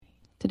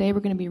Today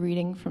we're going to be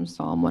reading from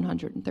Psalm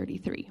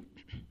 133.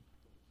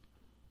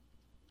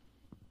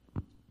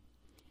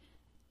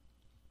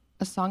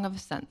 A Song of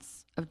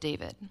Ascents of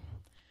David.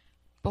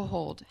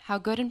 Behold, how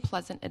good and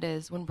pleasant it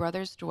is when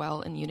brothers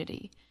dwell in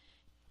unity.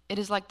 It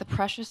is like the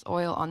precious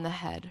oil on the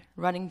head,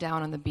 running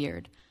down on the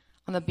beard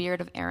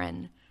of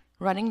Aaron,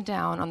 running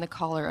down on the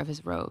collar of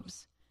his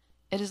robes.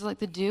 It is like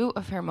the dew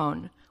of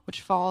Hermon,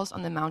 which falls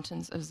on the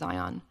mountains of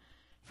Zion.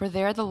 For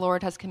there the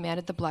Lord has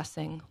commanded the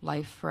blessing,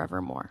 life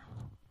forevermore.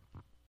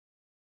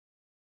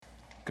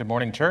 Good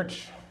morning,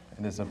 church.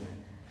 It is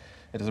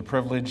a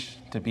privilege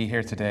to be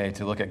here today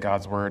to look at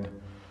God's Word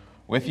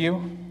with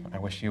you. I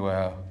wish you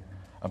a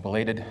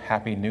belated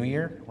Happy New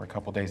Year. We're a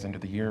couple days into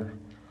the year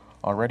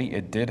already.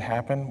 It did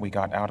happen. We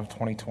got out of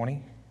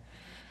 2020.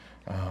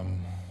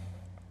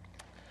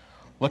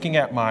 Looking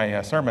at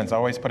my sermons, I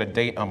always put a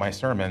date on my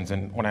sermons,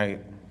 and when I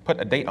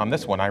put a date on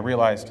this one, I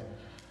realized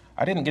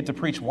I didn't get to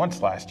preach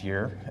once last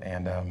year,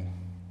 and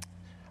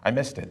I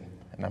missed it,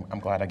 and I'm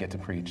glad I get to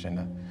preach,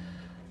 and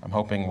I'm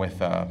hoping with,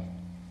 does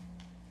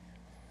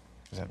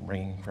that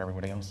ring for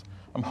everybody else?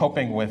 I'm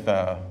hoping with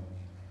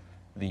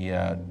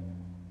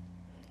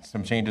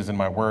some changes in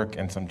my work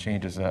and some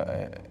changes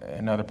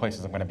in other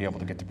places, I'm going to be able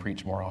to get to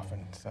preach more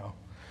often, so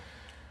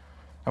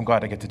I'm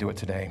glad I get to do it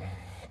today.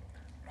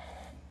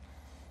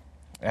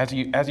 As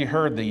you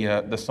heard,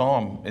 the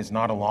psalm is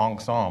not a long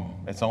psalm.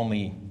 It's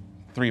only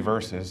 3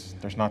 verses.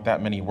 There's not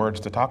that many words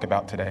to talk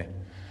about today.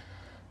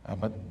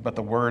 But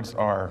the words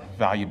are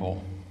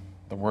valuable.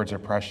 The words are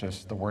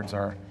precious. The words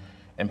are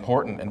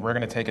important. And we're going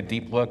to take a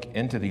deep look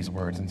into these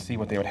words and see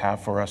what they would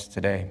have for us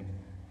today.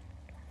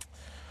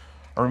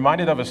 I'm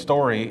reminded of a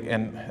story,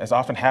 and as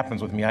often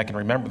happens with me, I can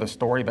remember the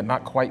story, but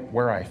not quite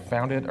where I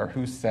found it or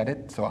who said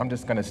it. So I'm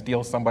just going to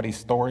steal somebody's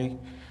story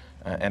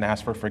and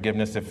ask for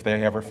forgiveness if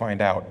they ever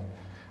find out.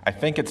 I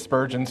think it's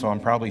Spurgeon, so I'm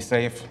probably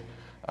safe.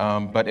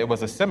 But it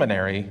was a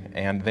seminary,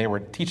 and they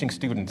were teaching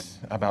students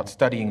about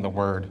studying the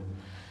Word.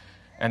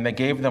 And they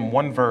gave them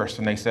one verse,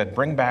 and they said,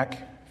 bring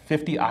back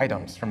 50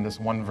 items from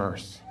this one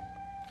verse.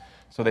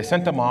 So they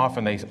sent them off,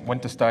 and they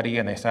went to study,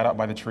 and they sat out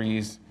by the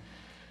trees.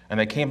 And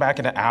they came back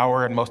in an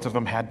hour, and most of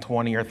them had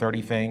 20 or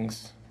 30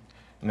 things.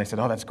 And they said,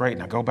 oh, that's great.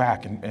 Now go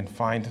back and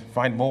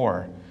find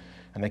more.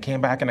 And they came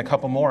back in a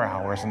couple more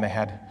hours, and they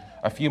had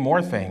a few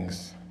more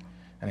things.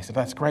 And they said,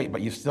 that's great,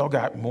 but you've still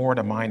got more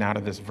to mine out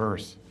of this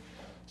verse.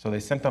 So they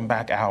sent them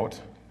back out,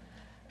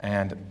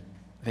 and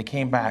they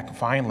came back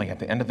finally at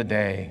the end of the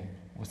day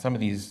with some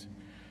of these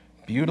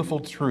beautiful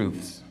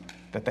truths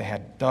that they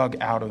had dug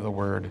out of the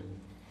Word. So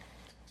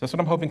that's what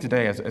I'm hoping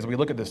today as we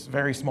look at this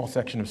very small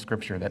section of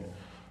Scripture,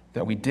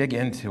 that we dig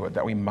into it,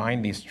 that we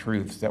mine these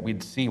truths, that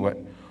we'd see what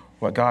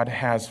God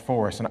has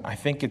for us. And I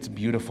think it's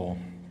beautiful.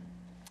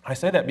 I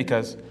say that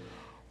because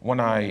when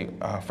I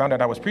found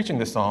out I was preaching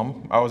this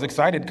psalm, I was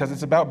excited because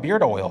it's about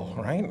beard oil,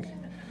 right?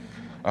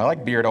 I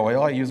like beard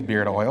oil. I use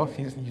beard oil.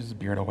 He uses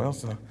beard oil,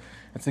 so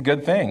it's a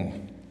good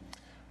thing.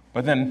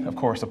 But then, of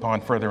course,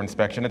 upon further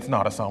inspection, it's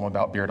not a psalm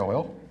about beard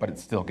oil, but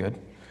it's still good.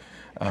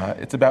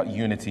 It's about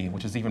unity,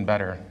 which is even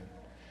better.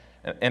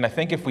 And I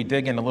think if we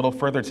dig in a little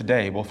further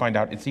today, we'll find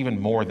out it's even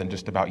more than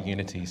just about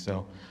unity.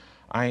 So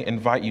I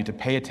invite you to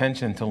pay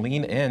attention, to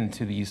lean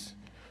into these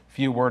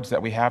few words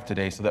that we have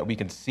today so that we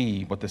can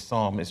see what this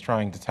psalm is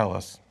trying to tell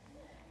us.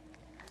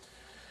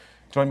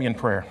 Join me in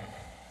prayer.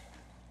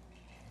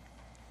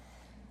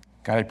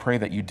 God, I pray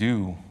that you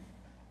do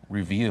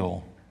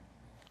reveal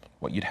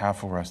what you'd have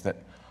for us, that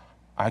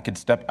I could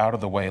step out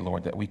of the way,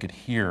 Lord, that we could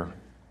hear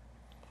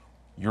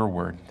your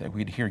word, that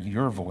we'd hear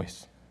your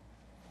voice,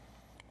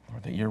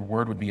 Lord, that your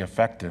word would be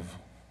effective,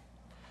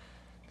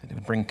 that it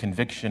would bring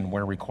conviction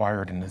where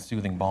required and a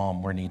soothing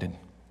balm where needed.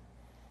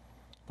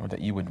 Lord,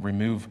 that you would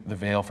remove the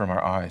veil from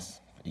our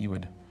eyes, that you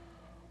would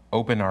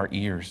open our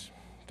ears,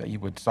 that you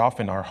would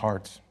soften our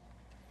hearts,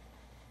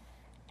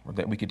 Lord,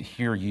 that we could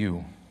hear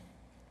you.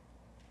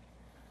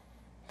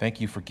 Thank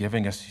you for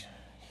giving us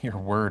your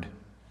word.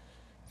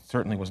 It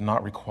certainly was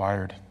not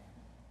required.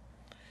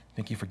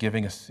 Thank you for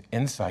giving us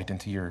insight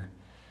into your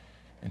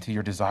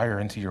desire,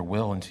 into your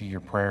will, into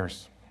your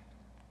prayers.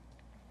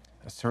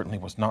 It certainly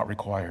was not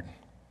required.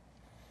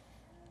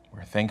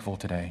 We're thankful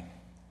today.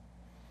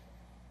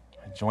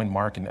 I join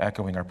Mark in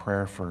echoing our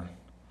prayer for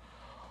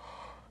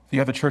the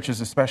other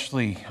churches,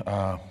 especially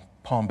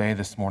Palm Bay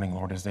this morning,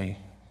 Lord, as they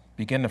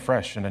begin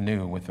afresh and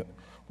anew with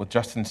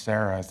Justin and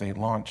Sarah as they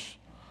launch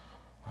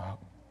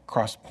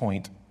Cross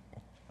Point,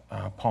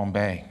 Palm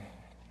Bay.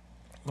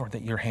 Lord,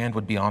 that your hand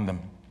would be on them.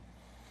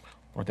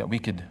 Lord, that we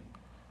could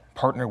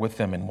partner with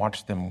them and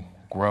watch them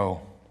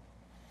grow.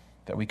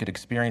 That we could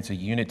experience a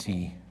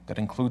unity that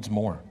includes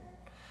more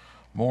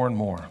and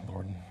more,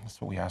 Lord.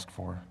 That's what we ask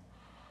for.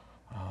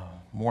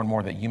 More and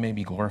more that you may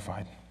be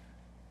glorified.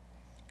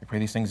 We pray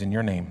these things in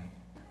your name.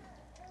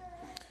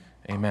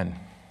 Amen.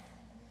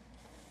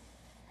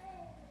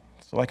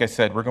 So like I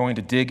said, we're going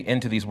to dig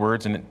into these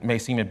words, and it may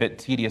seem a bit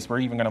tedious. We're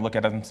even going to look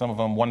at them, some of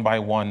them one by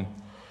one.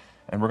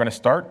 And we're going to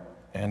start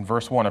in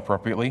verse 1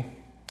 appropriately.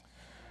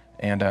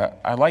 And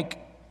I like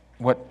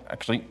what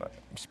actually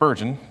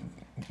Spurgeon,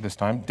 this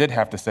time, did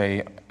have to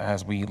say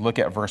as we look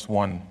at verse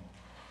 1.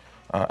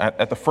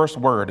 At the first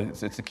word,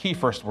 it's a key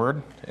first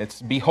word.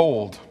 It's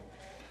behold,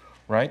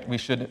 right? We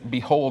should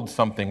behold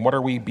something. What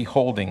are we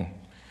beholding?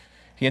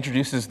 He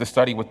introduces the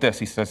study with this.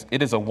 He says,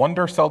 "It is a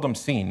wonder seldom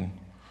seen.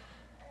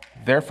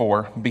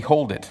 Therefore,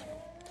 behold it.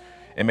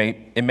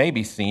 It may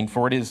be seen,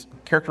 for it is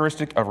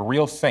characteristic of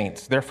real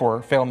saints.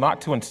 Therefore, fail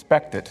not to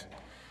inspect it.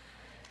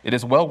 It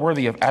is well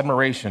worthy of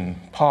admiration.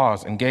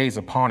 Pause and gaze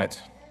upon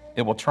it.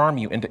 It will charm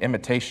you into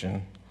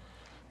imitation.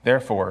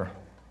 Therefore,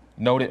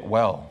 note it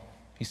well."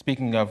 He's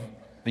speaking of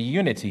the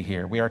unity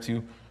here. We are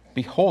to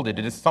behold it.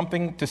 It is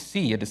something to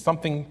see. It is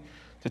something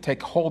to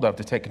take hold of,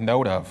 to take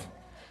note of.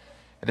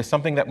 It is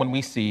something that when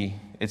we see,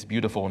 it's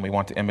beautiful and we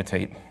want to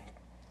imitate.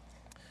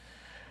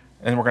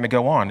 And we're going to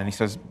go on, and he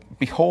says,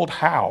 "Behold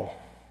how,"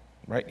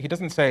 right? He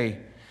doesn't say,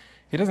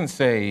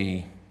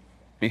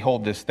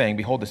 "Behold this thing,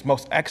 behold this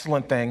most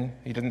excellent thing."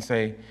 He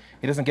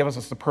doesn't give us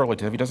a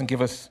superlative. He doesn't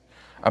give us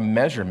a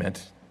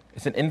measurement.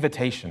 It's an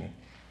invitation.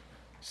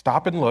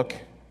 Stop and look,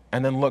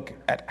 and then look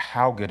at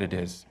how good it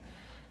is.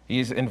 He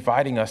is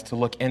inviting us to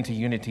look into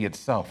unity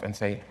itself and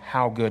say,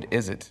 how good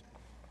is it?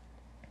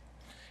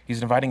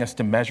 He's inviting us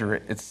to measure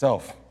it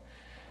itself.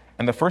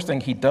 And the first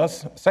thing he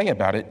does say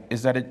about it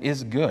is that it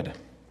is good,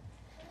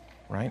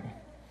 right?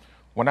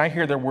 When I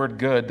hear the word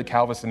good, the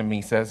Calvinist in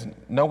me says,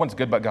 no one's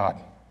good but God,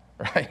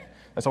 right?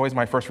 That's always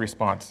my first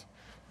response.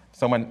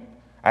 I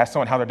ask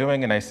someone how they're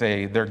doing, and they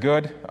say they're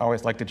good. I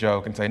always like to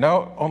joke and say,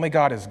 no, only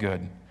God is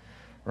good,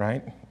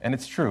 right? And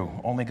it's true.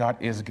 Only God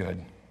is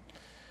good.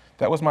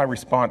 That was my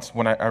response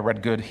when I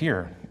read good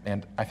here.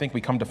 And I think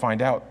we come to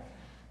find out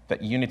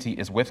that unity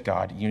is with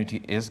God,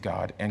 unity is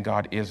God, and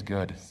God is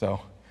good.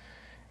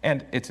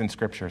 And it's in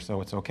Scripture,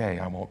 so it's okay.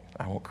 I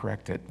won't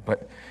correct it.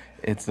 But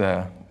it's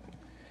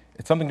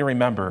something to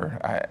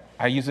remember.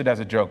 I use it as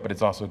a joke, but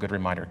it's also a good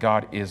reminder.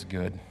 God is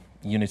good.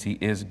 Unity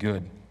is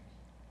good.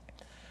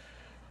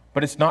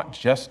 But it's not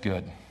just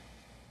good,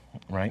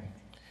 right?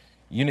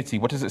 Unity,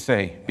 what does it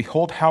say?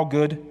 Behold how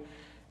good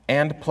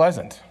and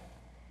pleasant,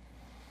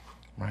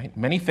 right?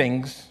 Many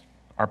things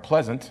are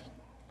pleasant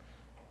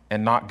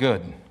and not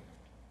good,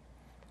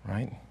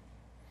 right?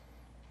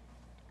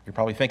 You're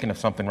probably thinking of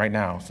something right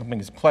now.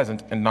 Something is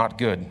pleasant and not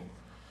good.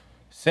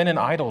 Sin and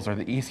idols are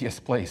the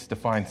easiest place to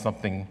find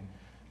something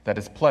that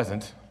is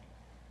pleasant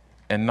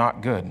and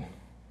not good,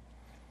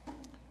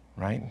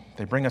 right?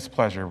 They bring us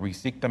pleasure. We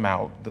seek them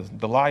out.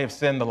 The lie of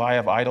sin, the lie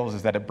of idols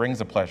is that it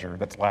brings a pleasure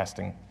that's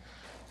lasting.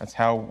 That's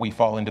how we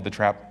fall into the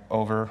trap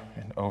over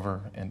and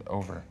over and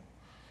over.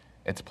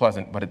 It's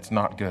pleasant, but it's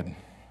not good.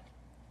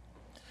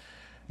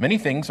 Many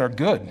things are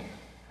good,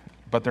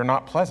 but they're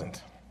not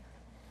pleasant,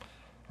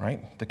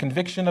 right? The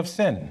conviction of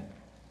sin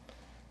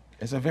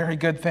is a very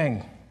good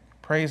thing.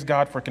 Praise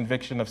God for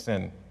conviction of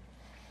sin,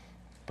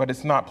 but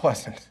it's not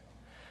pleasant,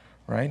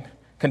 right?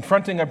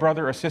 Confronting a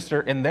brother or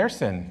sister in their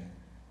sin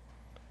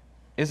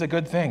is a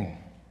good thing,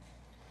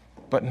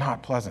 but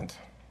not pleasant,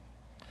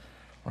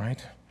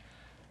 right?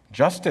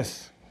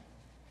 Justice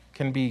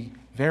can be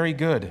very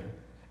good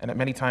and at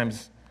many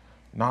times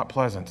not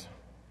pleasant,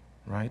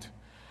 right?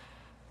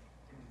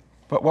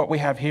 But what we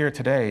have here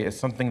today is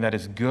something that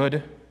is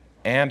good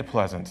and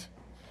pleasant,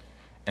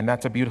 and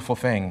that's a beautiful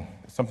thing.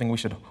 It's something we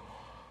should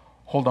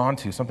hold on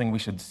to, something we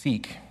should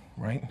seek,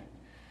 right?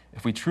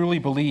 If we truly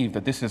believe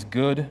that this is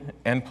good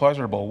and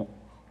pleasurable,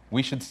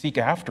 we should seek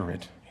after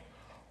it.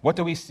 What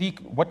do we seek?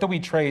 What do we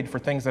trade for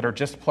things that are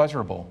just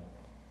pleasurable,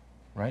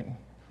 right?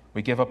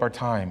 We give up our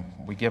time.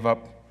 We give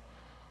up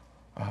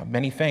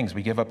many things.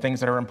 We give up things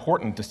that are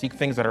important to seek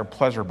things that are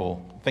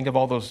pleasurable. Think of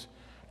all those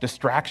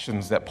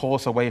distractions that pull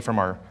us away from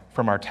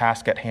our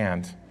task at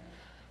hand.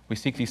 We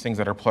seek these things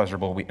that are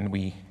pleasurable, and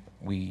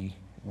we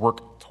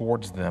work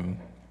towards them.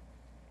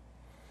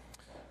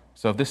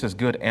 So if this is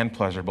good and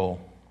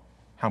pleasurable,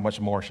 how much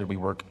more should we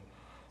work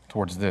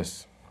towards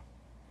this?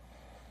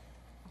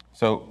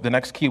 So the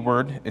next key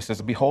word, it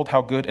says, behold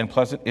how good and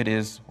pleasant it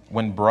is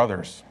when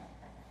brothers,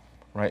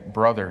 right?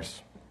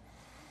 Brothers.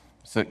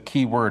 It's a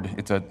key word.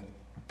 It's a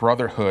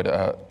brotherhood,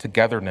 a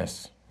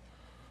togetherness,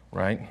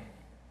 right?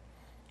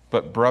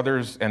 But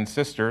brothers and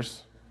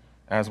sisters,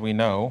 as we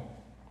know,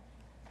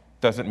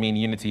 doesn't mean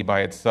unity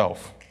by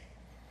itself,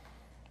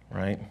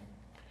 right?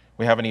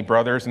 We have any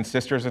brothers and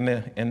sisters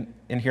in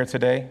here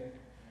today?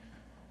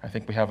 I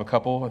think we have a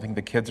couple. I think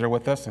the kids are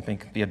with us. I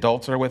think the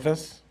adults are with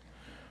us,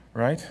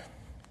 right?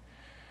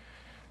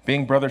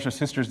 Being brothers or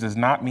sisters does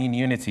not mean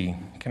unity.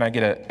 Can I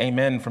get an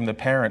amen from the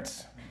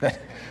parents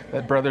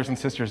that brothers and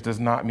sisters does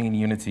not mean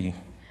unity,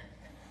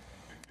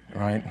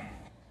 right?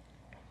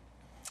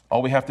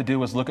 All we have to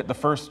do is look at the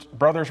first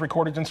brothers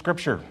recorded in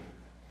Scripture,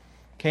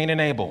 Cain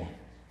and Abel.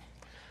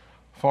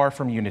 Far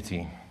from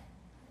unity.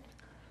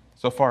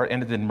 So far it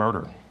ended in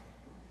murder,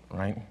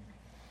 right?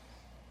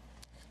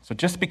 So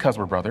just because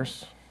we're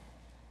brothers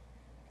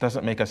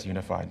doesn't make us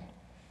unified.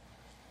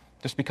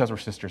 Just because we're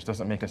sisters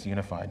doesn't make us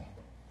unified.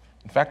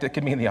 In fact, it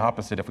could mean the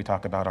opposite if we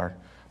talk about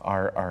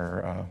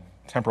our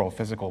temporal,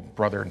 physical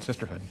brother and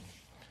sisterhood.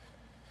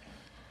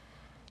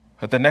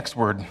 But the next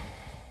word,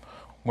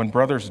 when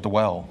brothers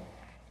dwell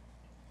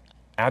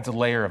adds a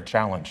layer of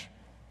challenge,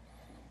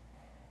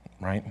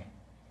 right?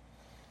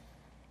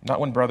 Not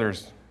when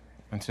brothers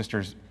and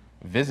sisters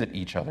visit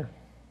each other.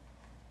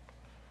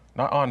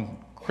 Not on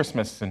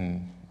Christmas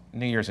and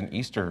New Year's and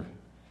Easter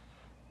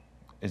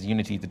is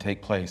unity to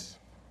take place.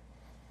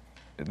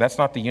 That's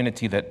not the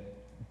unity that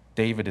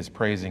David is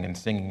praising and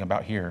singing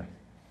about here.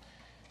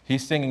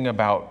 He's singing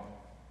about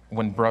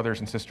when brothers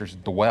and sisters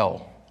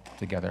dwell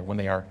together, when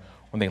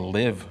they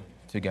live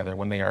together,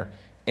 when they are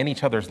in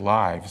each other's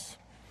lives,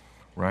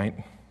 right?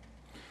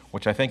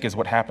 Which I think is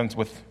what happens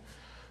with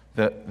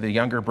the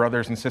younger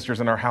brothers and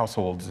sisters in our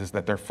households, is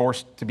that they're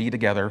forced to be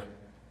together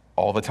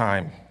all the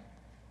time,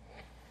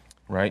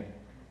 right?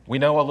 We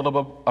know a little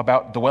bit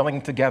about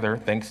dwelling together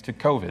thanks to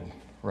COVID,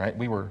 right?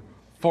 We were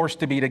forced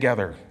to be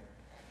together.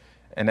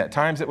 And at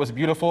times it was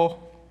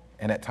beautiful,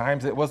 and at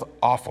times it was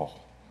awful,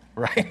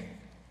 right?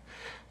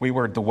 We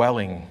were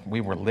dwelling, we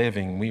were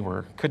living,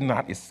 could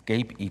not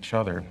escape each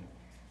other.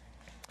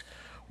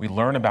 We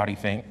learn about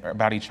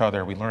each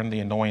other, we learn the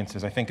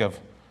annoyances. I think of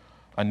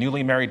a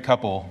newly married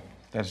couple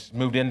that's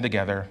moved in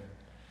together,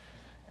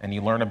 and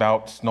you learn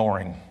about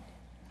snoring,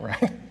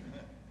 right?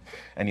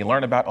 And you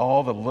learn about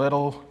all the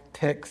little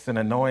tics and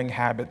annoying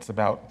habits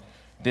about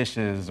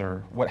dishes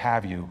or what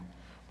have you.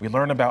 We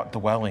learn about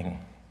dwelling.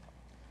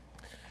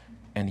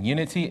 And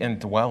unity in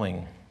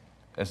dwelling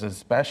is an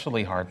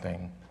especially hard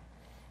thing,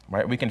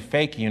 right? We can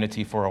fake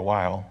unity for a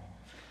while.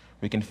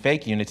 We can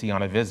fake unity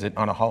on a visit,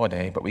 on a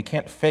holiday, but we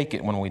can't fake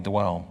it when we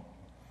dwell.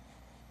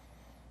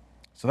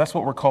 So that's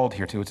what we're called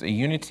here to. It's a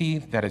unity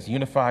that is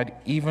unified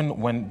even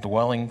when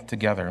dwelling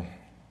together.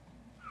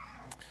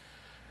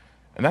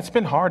 And that's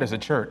been hard as a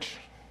church,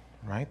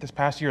 right? This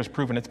past year has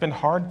proven it's been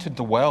hard to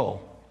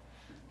dwell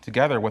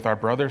together with our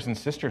brothers and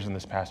sisters in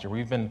this past year.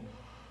 We've been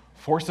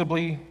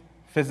forcibly,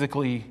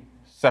 physically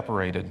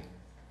separated,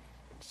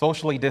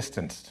 socially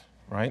distanced,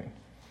 right?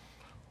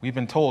 We've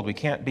been told we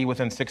can't be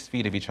within 6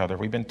 feet of each other.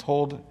 We've been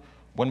told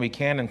when we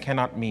can and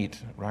cannot meet,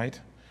 right?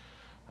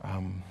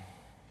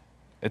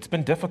 It's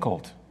been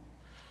difficult.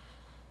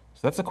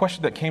 So that's a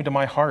question that came to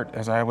my heart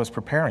as I was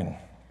preparing.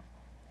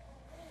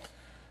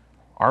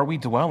 Are we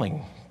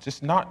dwelling?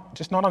 Just not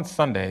on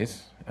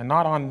Sundays and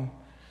not on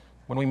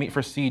when we meet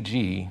for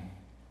CG.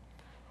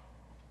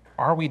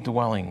 Are we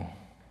dwelling?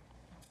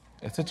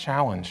 It's a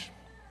challenge.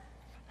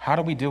 How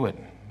do we do it,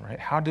 right?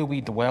 How do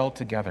we dwell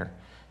together?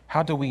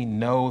 How do we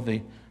know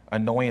the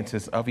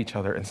annoyances of each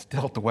other and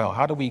still dwell?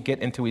 How do we get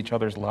into each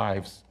other's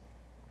lives?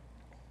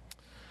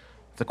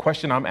 It's a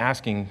question I'm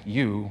asking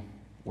you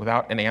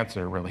without an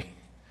answer, really.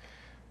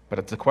 But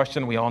it's a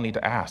question we all need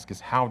to ask,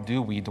 is how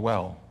do we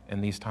dwell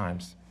in these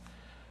times?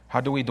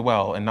 How do we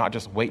dwell and not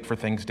just wait for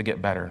things to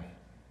get better?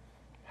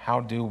 How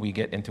do we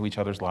get into each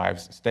other's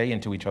lives, stay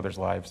into each other's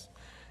lives,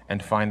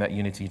 and find that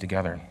unity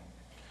together?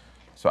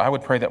 So I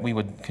would pray that we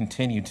would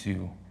continue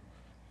to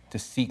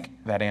seek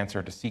that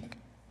answer,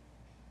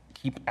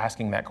 keep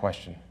asking that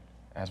question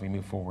as we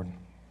move forward.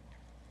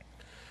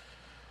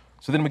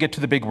 So then we get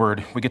to the big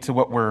word. We get to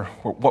what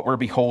we're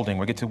beholding.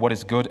 We get to what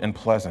is good and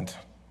pleasant,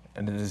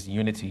 and it is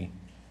unity,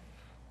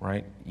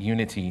 right?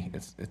 Unity.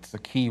 It's a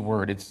key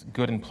word. It's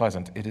good and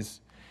pleasant. It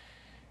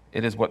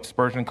is what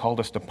Spurgeon called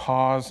us to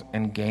pause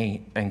and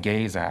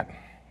gaze at,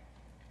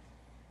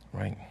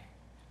 right?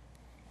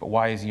 But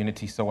why is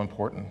unity so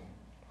important?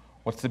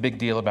 What's the big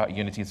deal about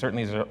unity?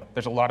 Certainly,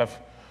 there's a lot of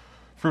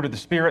fruit of the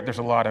Spirit. There's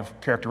a lot of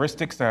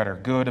characteristics that are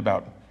good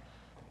about,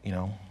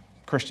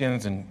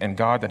 Christians and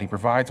God that He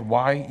provides.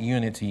 Why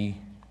unity,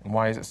 and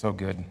why is it so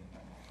good?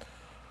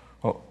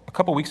 Well, a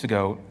couple weeks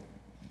ago,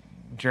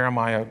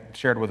 Jeremiah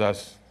shared with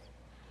us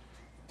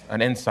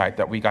an insight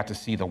that we got to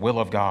see the will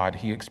of God.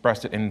 He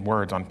expressed it in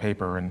words on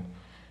paper,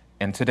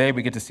 and today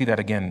we get to see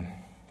that again.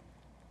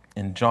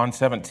 In John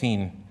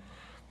 17,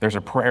 there's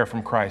a prayer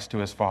from Christ to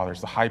His Father. It's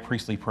the high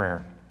priestly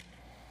prayer.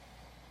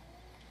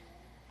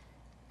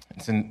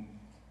 It's in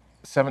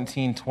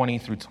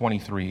 17:20 through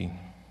 23.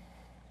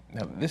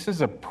 Now, this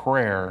is a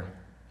prayer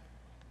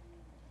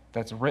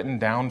that's written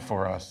down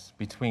for us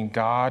between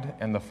God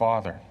and the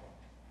Father.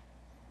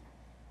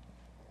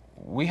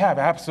 We have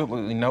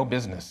absolutely no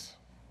business,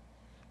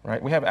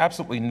 right? We have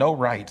absolutely no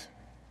right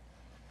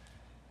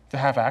to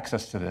have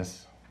access to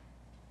this,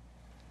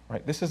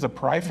 right? This is a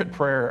private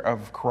prayer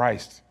of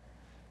Christ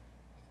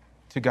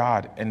to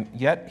God, and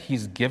yet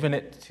He's given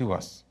it to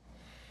us.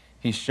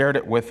 He shared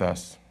it with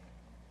us,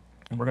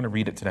 and we're going to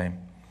read it today.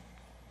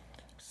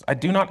 I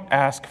do not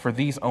ask for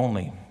these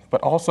only,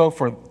 but also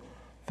for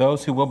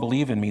those who will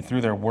believe in me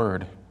through their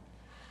word,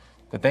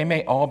 that they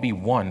may all be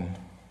one,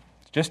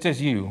 just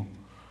as you,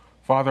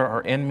 Father,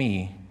 are in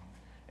me,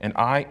 and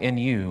I in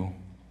you,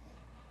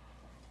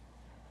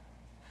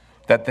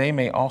 that they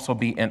may also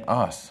be in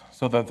us,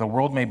 so that the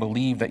world may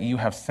believe that you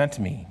have sent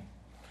me.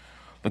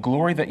 The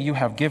glory that you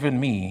have given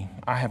me,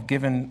 I have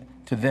given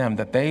to them,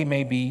 that they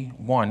may be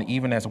one,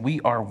 even as we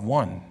are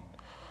one,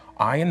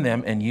 I in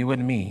them and you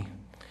in me,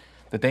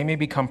 that they may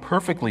become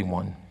perfectly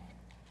one,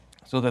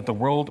 so that the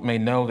world may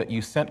know that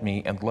you sent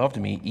me and loved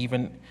me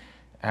even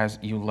as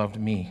you loved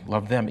me.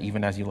 Love them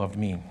even as you loved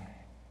me.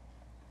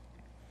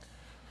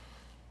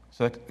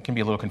 So that can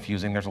be a little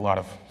confusing. There's a lot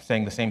of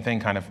saying the same thing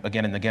kind of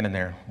again and again in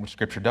there, which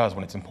Scripture does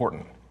when it's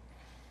important,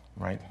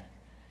 right?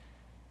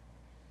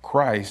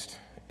 Christ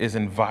is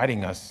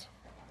inviting us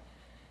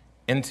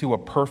into a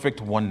perfect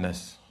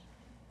oneness,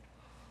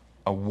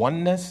 a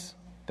oneness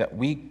that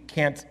we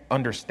can't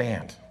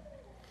understand.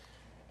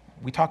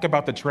 We talk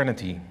about the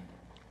Trinity,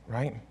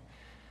 right?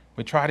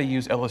 We try to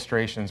use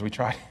illustrations. We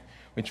try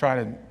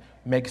to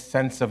make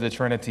sense of the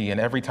Trinity, and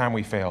every time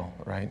we fail,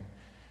 right?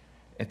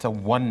 It's a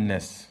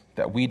oneness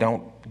that we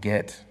don't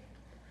get.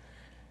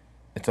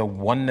 It's a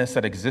oneness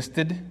that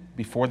existed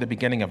before the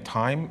beginning of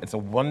time. It's a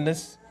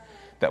oneness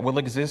that will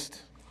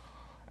exist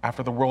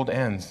after the world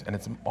ends and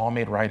it's all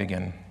made right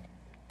again.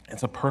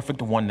 It's a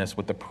perfect oneness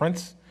with the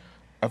Prince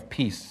of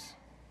Peace,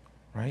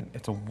 right?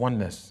 It's a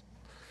oneness.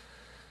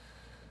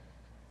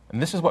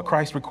 And this is what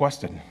Christ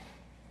requested.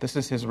 This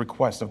is his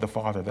request of the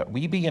Father, that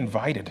we be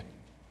invited,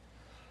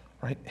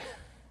 right?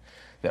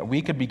 That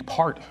we could be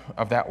part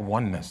of that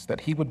oneness,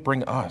 that he would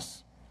bring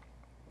us.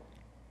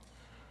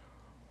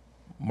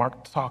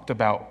 Mark talked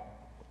about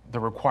the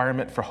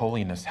requirement for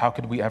holiness. How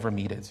could we ever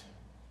meet it?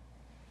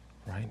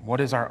 Right? What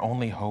is our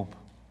only hope?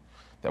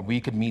 That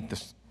we could meet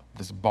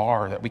this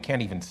bar that we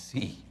can't even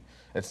see.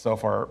 It's so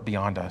far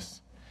beyond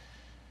us.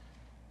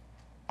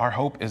 Our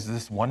hope is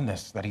this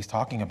oneness that he's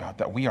talking about,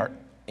 that we are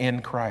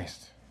in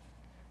Christ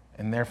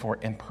and therefore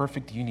in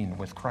perfect union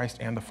with Christ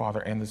and the Father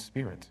and the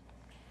Spirit.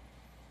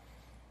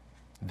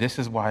 This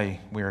is why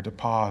we are to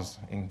pause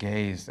and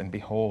gaze and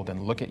behold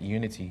and look at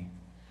unity,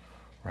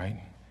 right?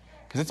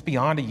 Because it's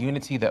beyond a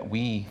unity that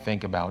we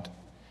think about.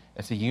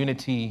 It's a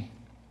unity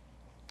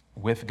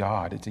with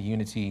God. It's a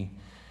unity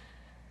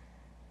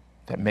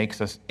that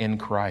makes us in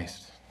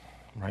Christ,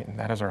 right? And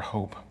that is our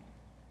hope.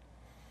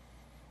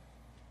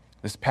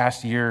 This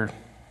past year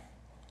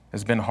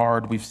has been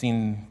hard. We've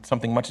seen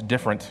something much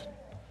different,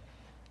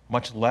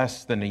 much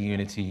less than the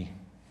unity,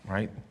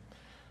 right,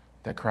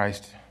 that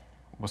Christ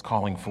was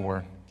calling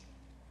for.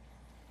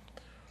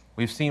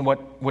 We've seen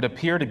what would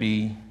appear to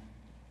be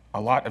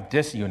a lot of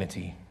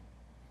disunity,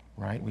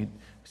 right? We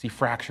see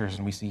fractures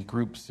and we see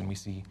groups and we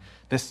see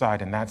this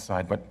side and that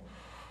side. But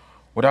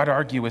what I'd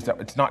argue is that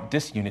it's not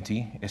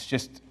disunity, it's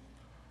just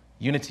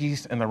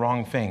unities and the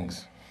wrong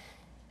things,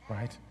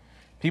 right?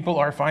 People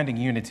are finding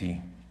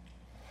unity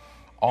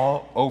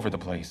all over the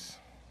place.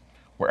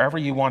 Wherever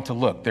you want to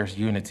look, there's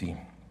unity.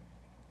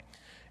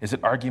 Is it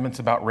arguments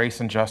about race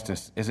and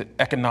justice? Is it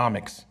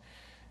economics?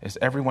 Is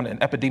everyone an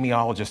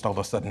epidemiologist all of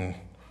a sudden,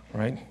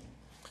 right?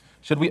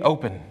 Should we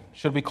open?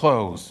 Should we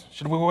close?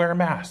 Should we wear a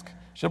mask?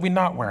 Should we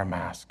not wear a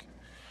mask?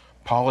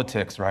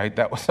 Politics, right?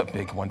 That was a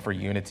big one for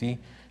unity.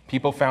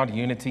 People found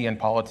unity in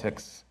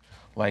politics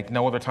like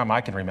no other time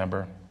I can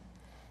remember,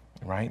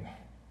 right?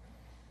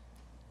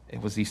 It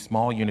was these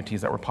small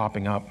unities that were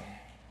popping up.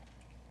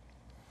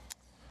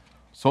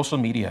 Social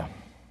media.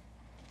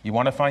 You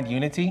want to find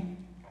unity?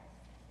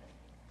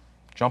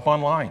 Jump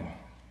online.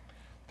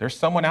 There's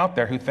someone out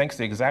there who thinks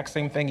the exact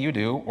same thing you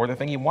do, or the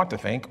thing you want to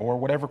think, or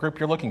whatever group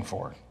you're looking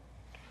for.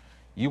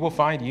 You will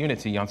find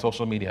unity on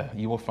social media.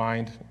 You will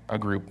find a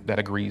group that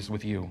agrees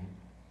with you.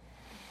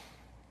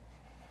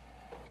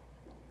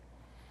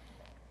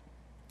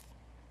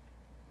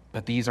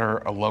 But these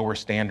are a lower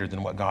standard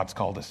than what God's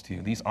called us to.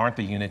 These aren't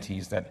the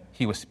unities that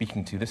he was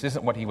speaking to. This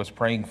isn't what he was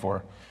praying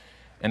for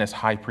in his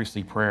high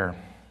priestly prayer.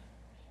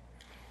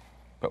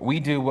 But we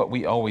do what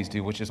we always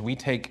do, which is we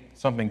take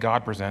something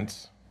God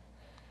presents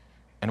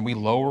and we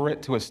lower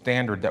it to a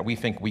standard that we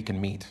think we can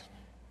meet,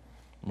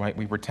 right?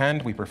 We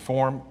pretend, we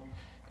perform,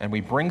 and we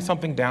bring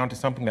something down to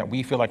something that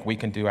we feel like we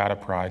can do out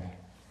of pride,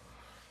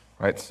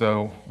 right?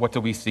 So what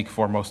do we seek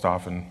for most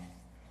often?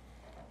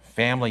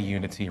 Family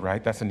unity,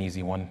 right? That's an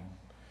easy one.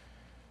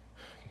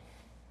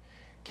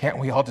 Can't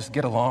we all just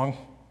get along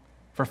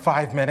for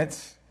 5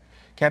 minutes?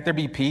 Can't there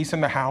be peace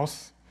in the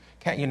house?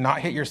 Can't you not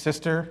hit your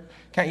sister?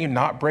 Can't you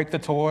not break the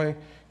toy?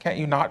 Can't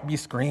you not be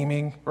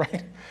screaming,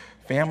 right?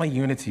 Family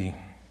unity,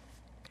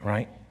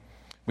 right?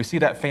 We see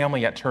that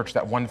family at church,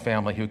 that one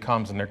family who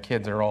comes and their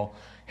kids are all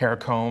hair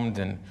combed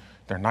and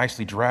they're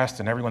nicely dressed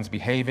and everyone's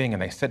behaving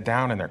and they sit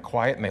down and they're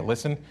quiet and they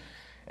listen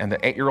and the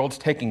 8-year-old's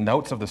taking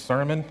notes of the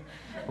sermon,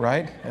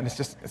 right? And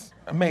it's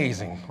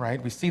amazing,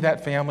 right? We see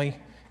that family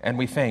and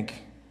we think,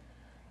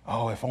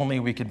 oh, if only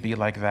we could be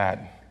like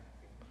that.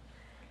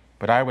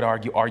 But I would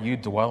argue, are you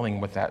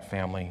dwelling with that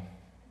family?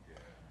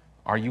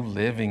 Are you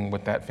living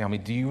with that family?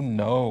 Do you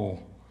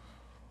know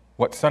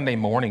what Sunday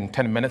morning,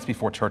 10 minutes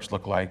before church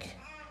looked like?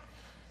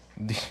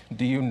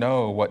 Do you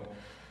know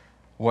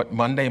what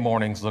Monday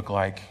mornings look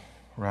like,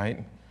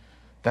 right?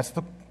 That's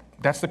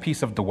the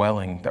piece of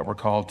dwelling that we're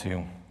called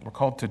to. We're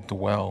called to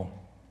dwell.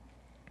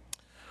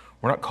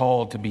 We're not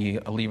called to be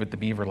a Leave It to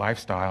Beaver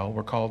lifestyle.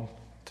 We're called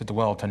to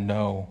dwell, to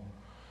know.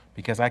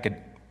 Because I could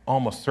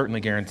almost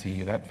certainly guarantee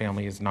you that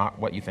family is not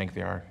what you think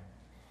they are.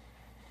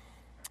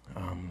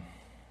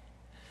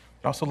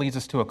 It also leads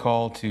us to a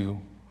call to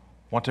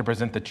want to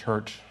present the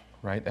church,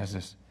 right,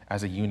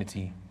 as a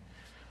unity,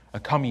 a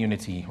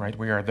community, right?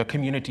 We are the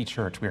community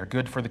church. We are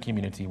good for the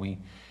community. We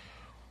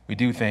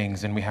do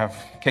things, and we have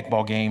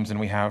kickball games, and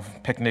we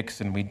have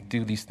picnics, and we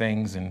do these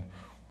things, and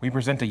we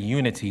present a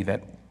unity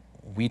that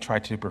we try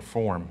to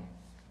perform,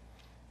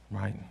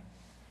 right?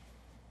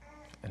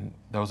 And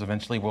those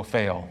eventually will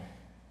fail,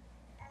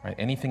 right?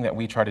 Anything that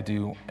we try to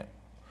do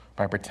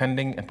by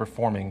pretending and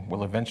performing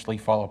will eventually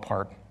fall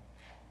apart.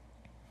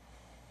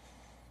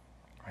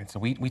 Right? So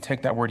we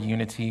take that word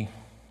unity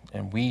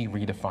and we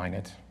redefine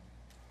it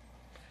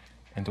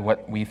into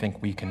what we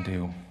think we can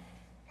do.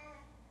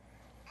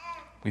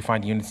 We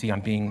find unity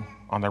on being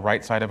on the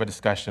right side of a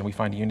discussion. We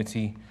find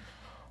unity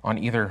on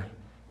either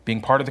being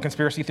part of the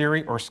conspiracy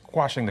theory or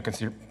squashing the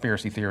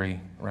conspiracy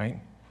theory, right?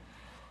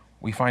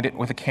 We find it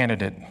with a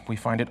candidate. We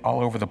find it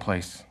all over the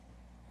place.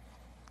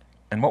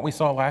 And what we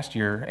saw last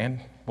year, and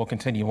will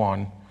continue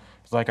on,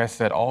 is like I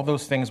said, all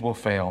those things will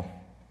fail.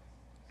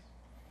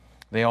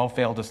 They all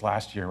failed us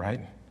last year,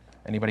 right?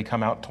 Anybody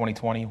come out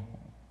 2020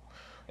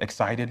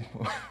 excited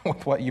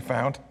with what you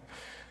found?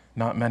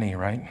 Not many,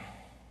 right?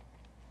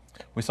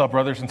 We saw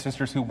brothers and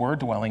sisters who were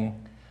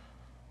dwelling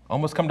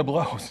almost come to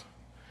blows,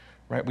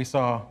 right? We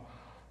saw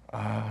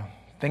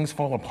things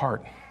fall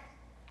apart.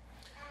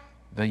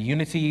 The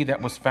unity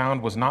that was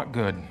found was not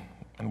good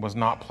and was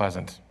not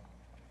pleasant.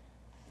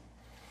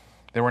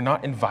 They were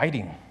not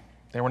inviting.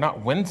 They were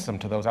not winsome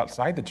to those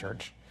outside the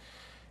church.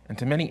 And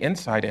to many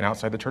inside and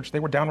outside the church, they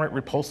were downright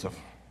repulsive,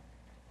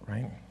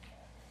 right?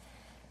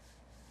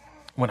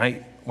 When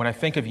I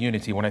think of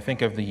unity, when I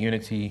think of the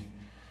unity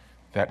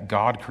that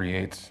God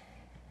creates,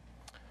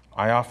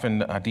 I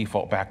often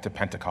default back to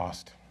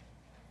Pentecost,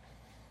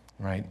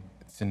 right?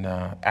 It's in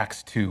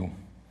Acts 2.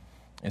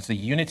 It's the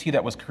unity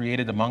that was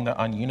created among the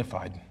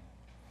ununified,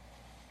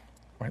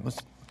 right?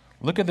 Let's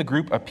look at the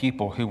group of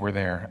people who were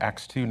there,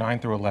 Acts 2, 9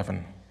 through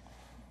 11.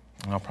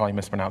 And I'll probably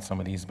mispronounce some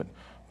of these, but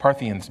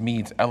Parthians,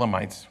 Medes,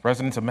 Elamites,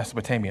 residents of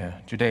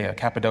Mesopotamia, Judea,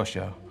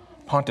 Cappadocia,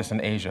 Pontus and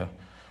Asia,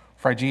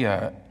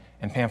 Phrygia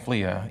and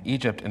Pamphylia,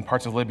 Egypt and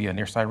parts of Libya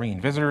near Cyrene,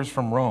 visitors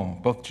from Rome,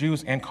 both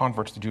Jews and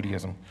converts to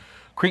Judaism,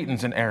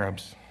 Cretans and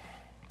Arabs,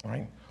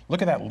 right?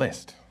 Look at that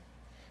list.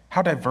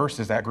 How diverse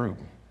is that group?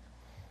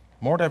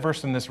 More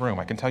diverse than this room,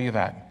 I can tell you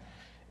that.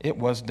 It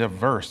was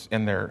diverse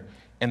in their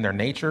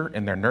nature,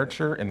 in their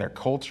nurture, in their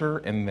culture,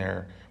 in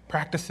their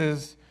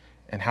practices,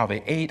 and how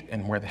they ate,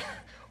 and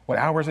what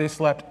hours they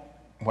slept,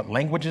 what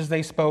languages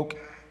they spoke.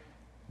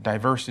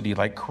 Diversity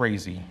like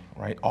crazy,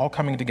 right? All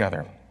coming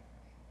together.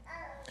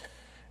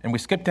 And we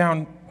skip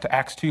down to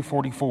Acts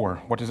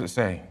 2:44. What does it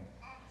say?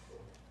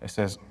 It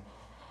says,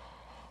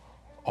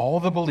 all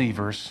the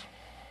believers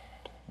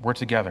were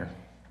together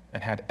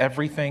and had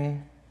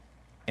everything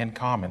in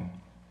common.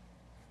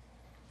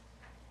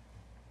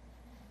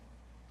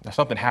 Now,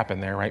 something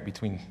happened there, right,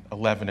 between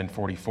 11 and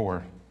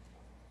 44.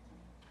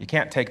 You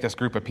can't take this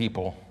group of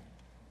people,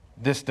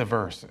 this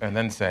diverse, and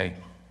then say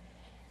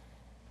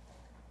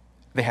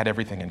they had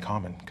everything in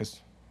common,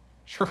 because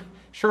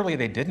surely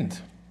they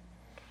didn't,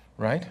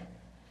 right?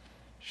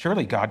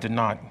 Surely God did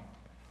not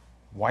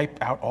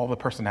wipe out all the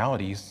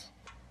personalities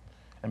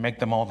and make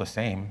them all the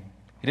same.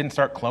 He didn't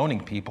start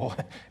cloning people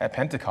at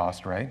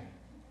Pentecost, right?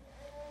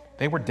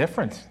 They were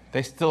different.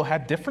 They still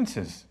had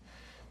differences.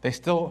 They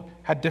still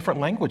had different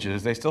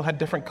languages. They still had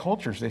different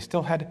cultures. They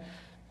still had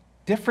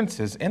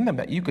differences in them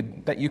that you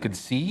could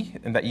see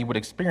and that you would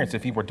experience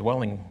if you were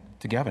dwelling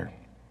together.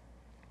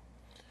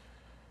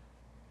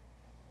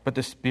 But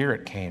the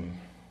Spirit came.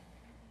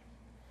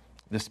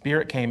 The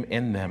Spirit came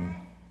in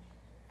them.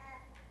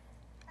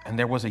 And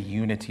there was a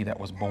unity that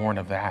was born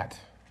of that,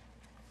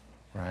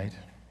 right?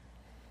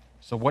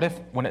 So what if,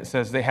 when it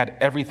says they had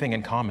everything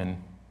in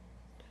common,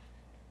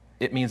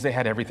 it means they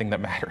had everything that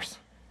matters,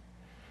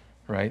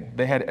 right?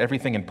 They had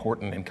everything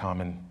important in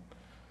common.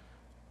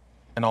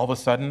 And all of a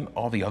sudden,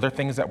 all the other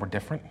things that were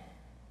different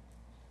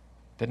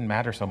didn't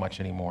matter so much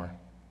anymore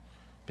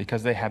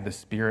because they had the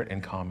Spirit in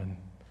common.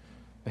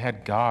 They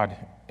had God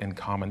in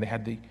common. They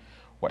had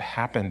what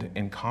happened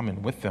in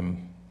common with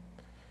them,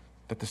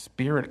 that the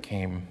Spirit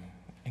came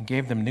and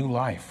gave them new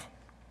life.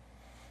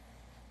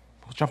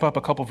 We'll jump up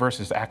a couple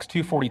verses. Acts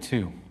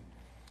 2:42.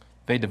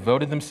 They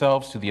devoted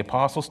themselves to the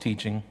apostles'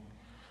 teaching,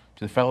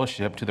 to the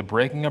fellowship, to the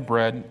breaking of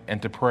bread,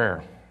 and to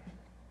prayer.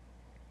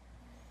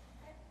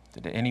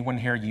 Did anyone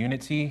hear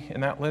unity in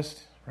that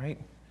list, right?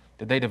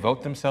 Did they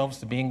devote themselves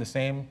to being the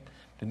same?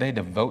 Did they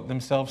devote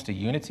themselves to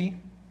unity?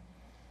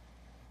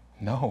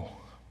 No,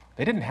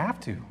 they didn't have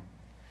to,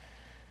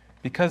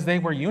 because they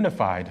were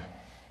unified,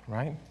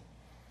 right?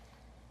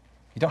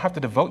 You don't have to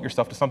devote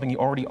yourself to something you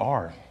already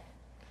are.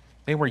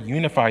 They were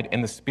unified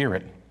in the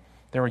Spirit.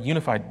 They were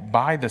unified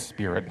by the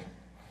Spirit.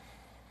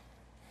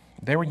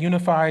 They were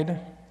unified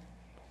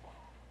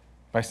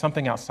by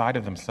something outside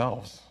of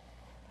themselves,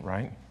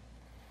 right?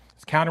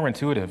 It's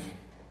counterintuitive.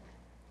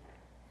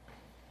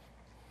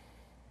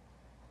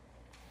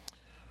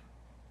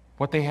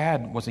 What they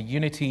had was a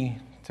unity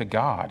to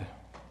God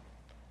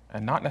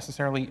and not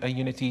necessarily a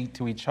unity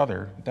to each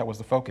other. That was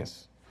the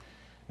focus.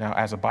 Now,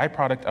 as a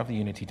byproduct of the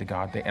unity to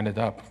God, they ended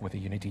up with a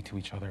unity to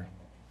each other.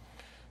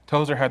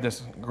 Tozer had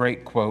this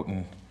great quote,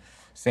 and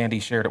Sandy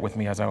shared it with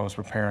me as I was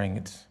preparing.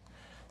 It's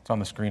on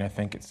the screen, I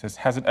think. It says,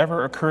 "Has it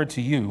ever occurred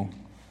to you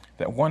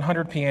that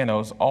 100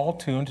 pianos, all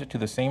tuned to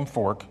the same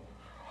fork,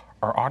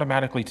 are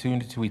automatically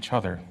tuned to each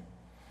other?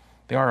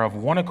 They are of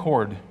one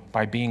accord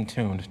by being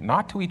tuned,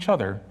 not to each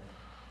other,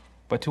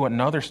 but to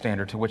another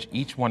standard to which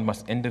each one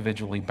must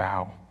individually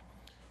bow.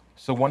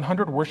 So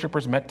 100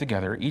 worshipers met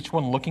together, each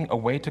one looking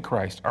away to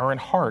Christ, are in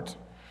heart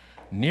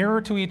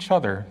nearer to each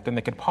other than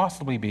they could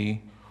possibly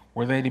be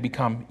were they to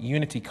become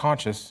unity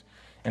conscious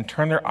and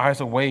turn their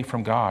eyes away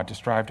from God to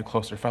strive to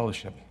closer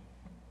fellowship."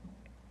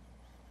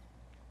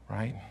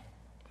 Right?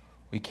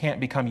 We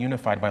can't become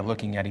unified by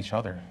looking at each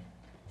other.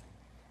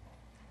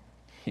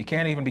 You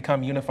can't even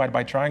become unified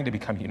by trying to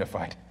become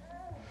unified.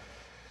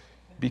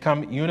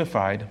 Become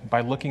unified by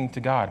looking to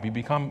God. We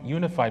become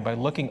unified by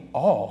looking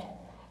all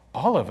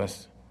of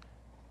us,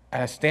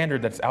 at a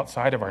standard that's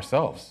outside of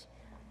ourselves.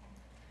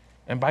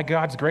 And by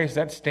God's grace,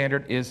 that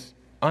standard is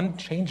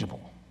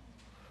unchangeable,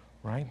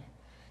 right?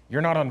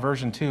 You're not on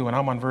version 2 and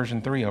I'm on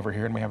version 3 over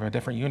here, and we have a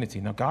different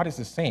unity. Now, God is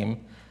the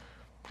same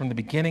from the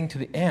beginning to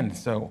the end.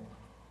 So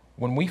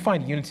when we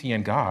find unity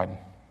in God,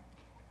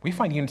 we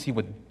find unity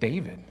with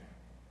David,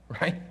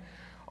 right?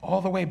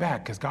 All the way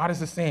back, because God is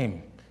the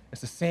same.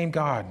 It's the same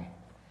God.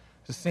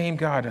 It's the same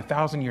God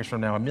 1,000 years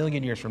from now,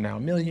 1,000,000 years from now,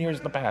 1,000,000 years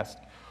in the past.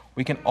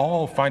 We can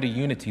all find a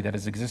unity that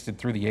has existed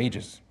through the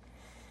ages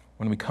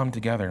when we come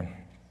together.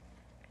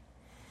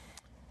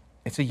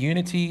 It's a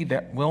unity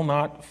that will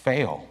not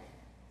fail.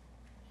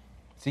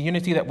 It's a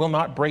unity that will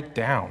not break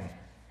down.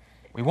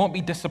 We won't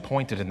be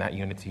disappointed in that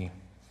unity.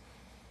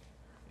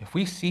 If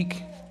we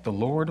seek the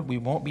Lord, we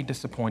won't be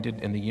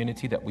disappointed in the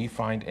unity that we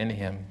find in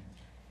him.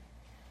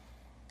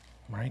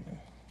 Right?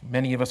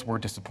 Many of us were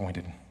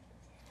disappointed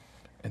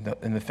in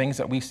the things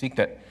that we seek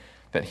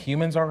that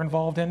humans are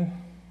involved in.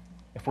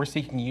 If we're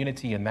seeking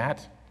unity in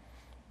that,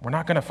 we're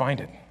not going to find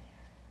it.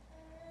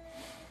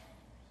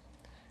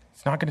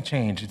 It's not going to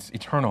change. It's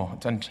eternal.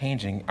 It's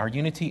unchanging. Our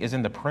unity is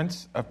in the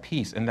Prince of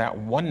Peace, in that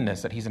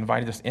oneness that he's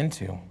invited us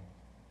into.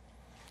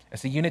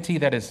 It's a unity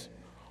that is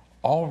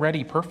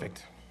already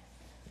perfect,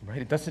 right?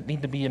 It doesn't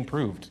need to be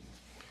improved.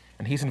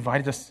 And he's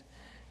invited us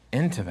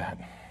into that.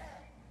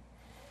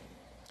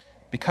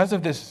 Because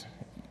of this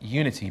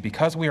unity,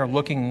 because we are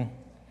looking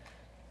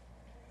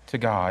to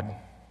God,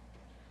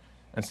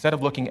 instead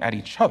of looking at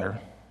each other,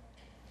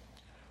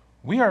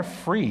 we are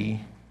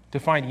free to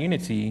find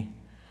unity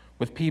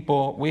with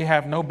people we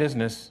have no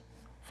business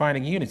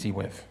finding unity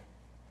with,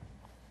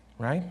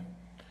 right?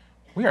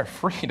 We are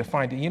free to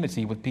find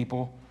unity with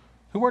people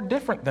who are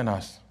different than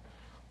us.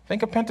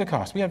 Think of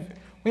Pentecost. We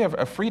have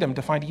a freedom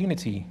to find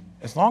unity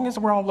as long as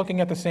we're all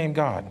looking at the same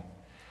God.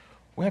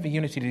 We have a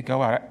unity to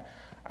go out.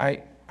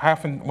 I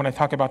often, when I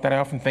talk about that, I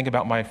often think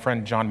about my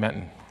friend John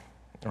Menton,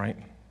 right?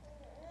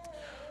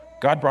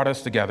 God brought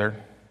us together,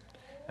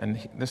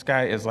 and this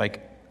guy is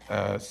like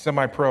a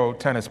semi-pro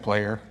tennis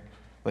player,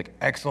 like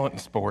excellent in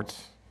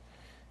sports,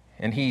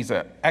 and he's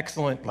an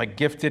excellent, like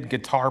gifted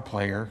guitar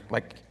player.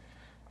 Like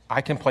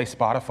I can play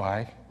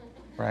Spotify,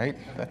 right?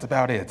 That's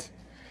about it.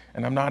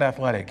 And I'm not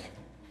athletic.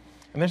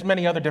 And there's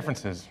many other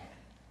differences.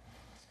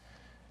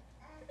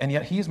 And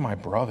yet he's my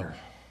brother.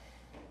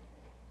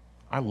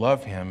 I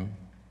love him,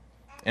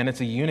 and it's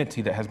a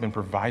unity that has been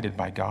provided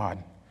by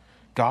God.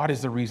 God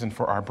is the reason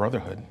for our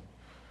brotherhood.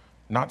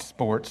 Not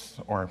sports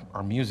or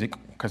music,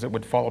 because it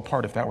would fall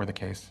apart if that were the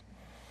case.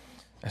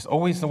 It's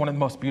always one of the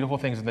most beautiful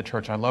things in the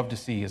church I love to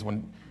see is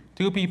when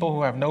two people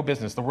who have no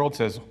business, the world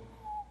says,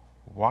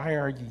 "Why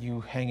are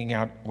you hanging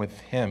out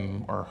with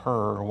him or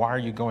her? Or why are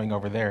you going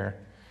over there?"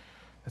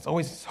 It's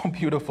always so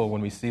beautiful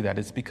when we see that.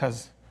 It's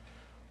because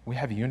we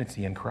have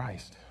unity in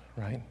Christ,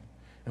 right?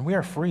 And we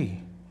are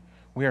free.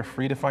 We are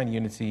free to find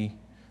unity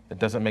that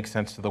doesn't make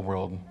sense to the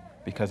world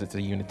because it's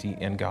a unity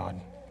in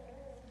God.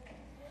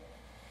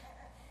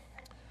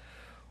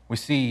 We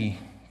see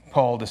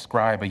Paul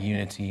describe a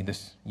unity,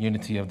 this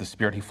unity of the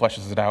Spirit. He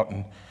fleshes it out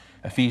in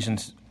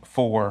Ephesians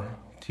 4,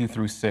 2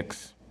 through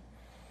 6.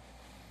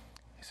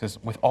 He says,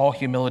 "With all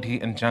humility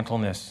and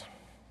gentleness,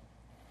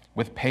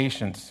 with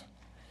patience,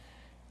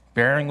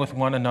 bearing with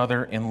one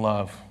another in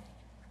love."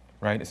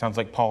 Right? It sounds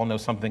like Paul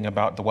knows something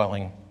about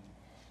dwelling.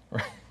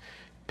 Right?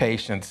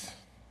 Patience,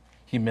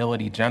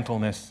 humility,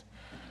 gentleness,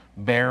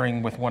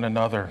 bearing with one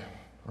another.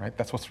 Right?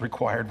 That's what's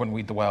required when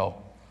we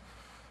dwell.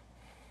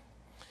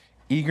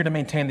 Eager to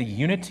maintain the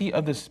unity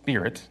of the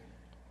Spirit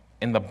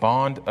in the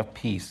bond of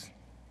peace.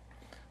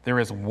 There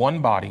is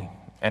one body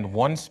and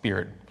one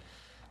Spirit,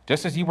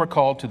 just as you were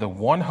called to the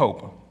one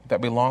hope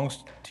that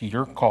belongs to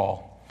your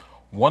call.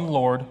 One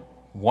Lord,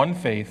 one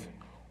faith,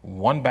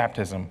 one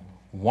baptism,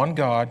 one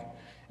God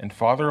and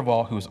Father of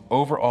all, who is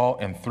over all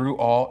and through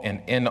all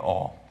and in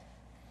all.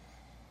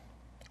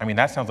 I mean,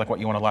 that sounds like what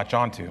you want to latch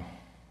on to,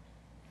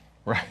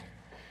 right?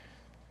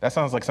 That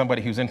sounds like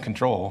somebody who's in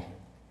control.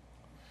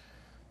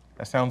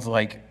 That sounds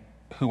like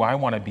who I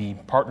want to be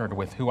partnered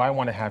with, who I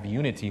want to have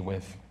unity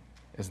with,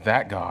 is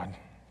that God.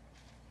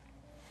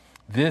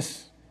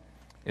 This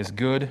is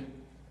good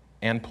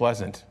and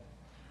pleasant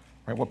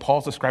Right? What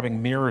Paul's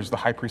describing mirrors the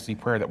high priestly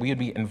prayer, that we would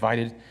be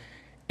invited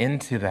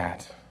into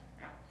that.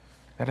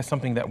 That is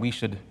something that we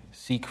should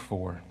seek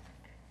for.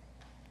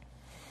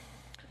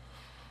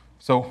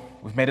 So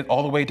we've made it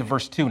all the way to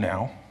verse 2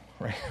 now.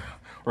 Right?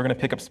 We're going to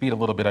pick up speed a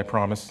little bit, I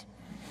promise.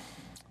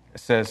 It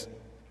says,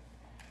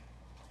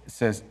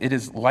 it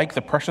is like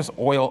the precious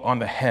oil on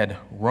the head,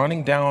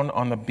 running down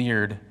on the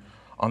beard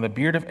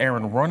of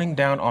Aaron, running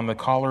down on the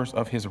collars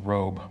of his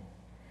robe.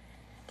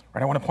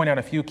 Right, I want to point out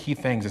a few key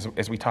things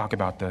as we talk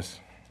about this.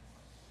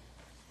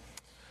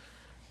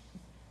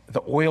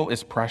 The oil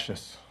is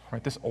precious.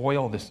 Right? This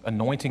oil, this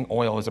anointing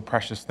oil, is a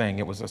precious thing.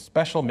 It was a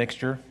special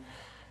mixture.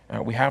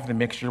 We have the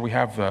mixture. We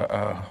have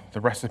the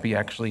recipe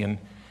actually in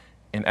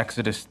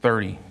Exodus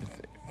 30.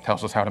 It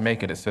tells us how to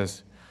make it. It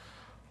says,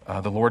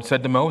 the Lord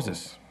said to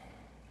Moses,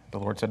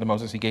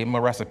 he gave him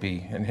a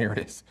recipe, and here it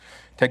is.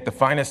 Take the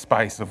finest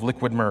spice of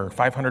liquid myrrh,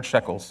 500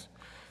 shekels,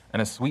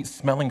 and a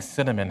sweet-smelling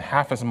cinnamon,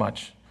 half as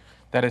much.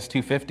 That is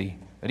 250.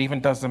 It even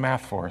does the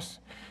math for us.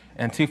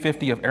 And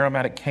 250 of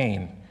aromatic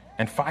cane,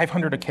 and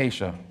 500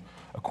 acacia,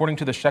 according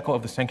to the shekel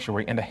of the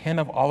sanctuary, and a hin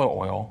of olive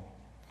oil.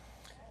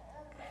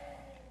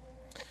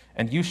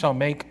 And you shall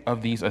make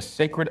of these a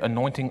sacred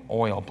anointing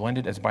oil,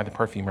 blended as by the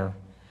perfumer,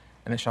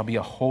 and it shall be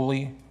a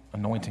holy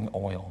anointing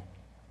oil.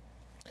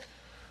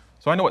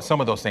 So I know what some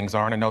of those things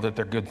are, and I know that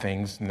they're good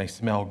things, and they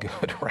smell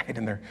good, right?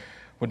 And this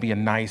would be a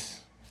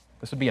nice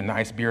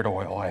beard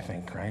oil, I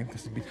think, right?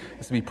 This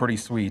would be pretty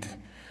sweet.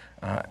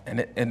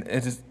 And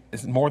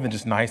it's more than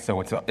just nice,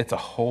 though. It's a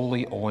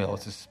holy oil.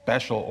 It's a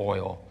special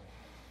oil.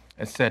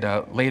 It said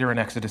later in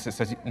Exodus, it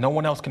says no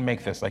one else can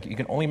make this. Like, you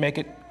can only make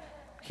it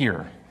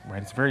here,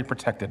 right? It's very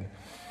protected.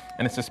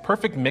 And it's this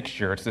perfect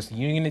mixture. It's this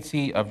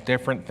unity of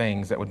different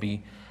things that would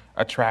be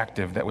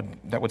attractive, that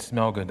would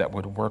smell good, that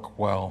would work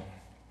well.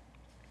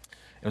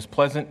 It was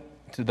pleasant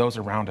to those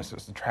around us. It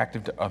was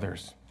attractive to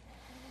others.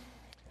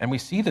 And we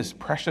see this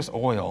precious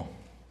oil,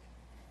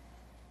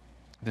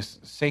 this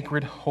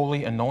sacred,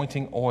 holy,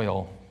 anointing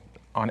oil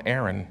on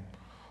Aaron,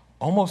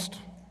 almost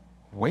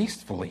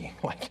wastefully,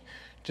 like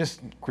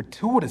just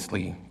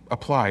gratuitously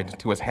applied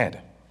to his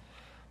head,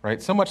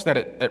 right? So much that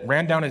it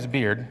ran down his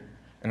beard,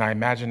 and I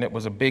imagine it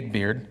was a big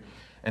beard,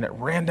 and it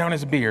ran down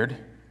his beard,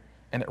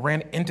 and it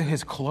ran into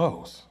his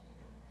clothes,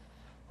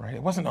 right?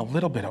 It wasn't a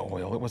little bit of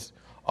oil. It was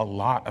a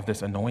lot of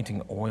this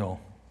anointing oil,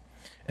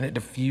 and it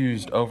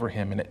diffused over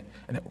him, and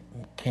it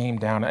came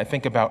down. I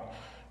think about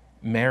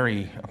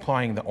Mary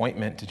applying the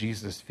ointment to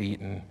Jesus' feet,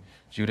 and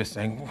Judas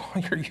saying,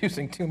 well, you're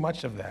using too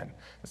much of that.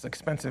 It's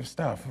expensive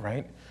stuff,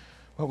 right?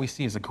 What we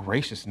see is a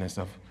graciousness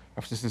of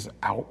just this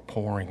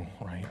outpouring,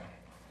 right?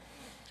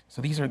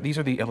 So these are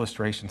the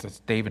illustrations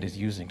that David is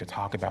using to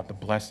talk about the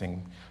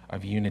blessing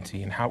of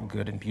unity and how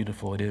good and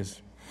beautiful it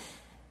is.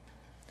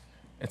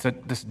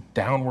 This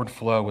downward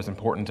flow is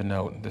important to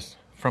note. This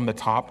from the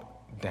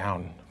top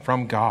down,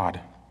 from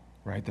God,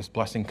 right? This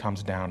blessing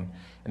comes down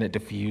and it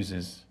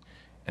diffuses,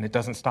 and it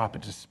doesn't stop,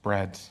 it just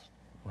spreads,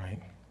 right?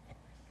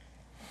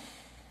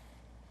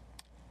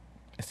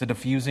 It's the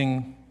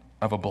diffusing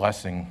of a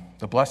blessing.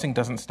 The blessing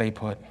doesn't stay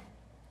put,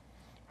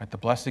 right? The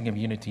blessing of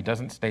unity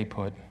doesn't stay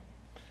put.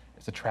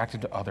 It's attractive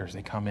to others.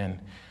 They come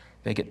in,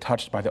 they get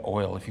touched by the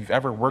oil. If you've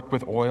ever worked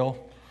with oil,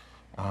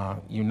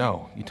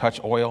 you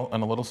touch oil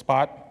in a little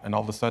spot, and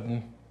all of a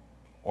sudden,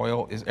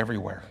 oil is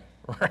everywhere,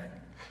 right?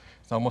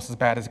 It's almost as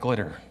bad as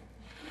glitter.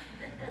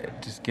 It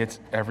just gets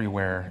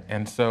everywhere.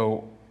 And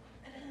so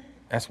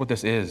that's what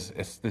this is.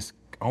 It's this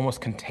almost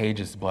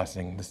contagious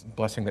blessing, this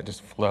blessing that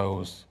just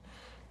flows,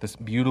 this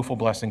beautiful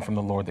blessing from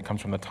the Lord that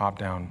comes from the top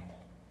down.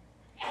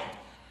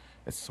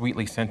 It's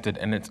sweetly scented,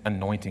 and it's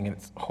anointing, and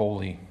it's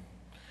holy.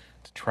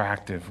 It's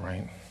attractive,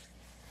 right?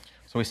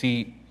 So we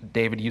see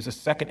David use a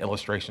second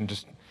illustration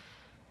just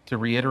to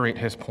reiterate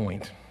his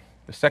point.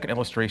 The second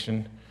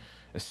illustration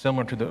is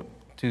similar to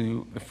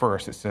the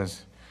first. It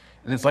says,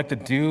 it is like the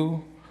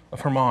dew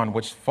of Hermon,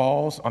 which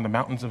falls on the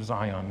mountains of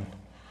Zion.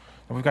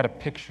 And we've got a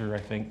picture, I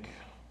think,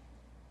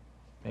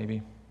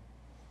 maybe,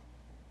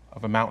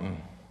 of a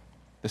mountain.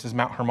 This is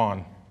Mount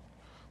Hermon.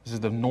 This is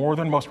the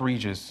northernmost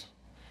regions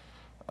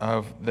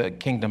of the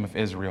kingdom of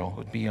Israel. It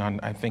would be on,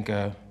 I think,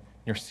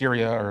 near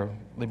Syria or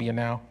Libya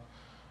now.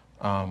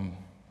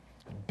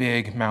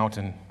 Big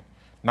mountain,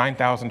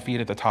 9,000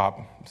 feet at the top,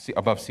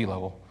 above sea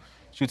level.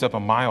 Shoots up a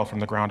mile from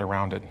the ground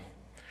around it.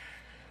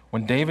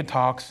 When David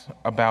talks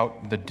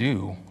about the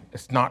dew,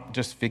 it's not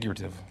just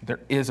figurative. There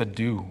is a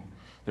dew.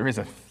 There is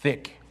a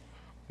thick,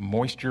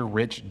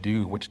 moisture-rich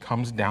dew which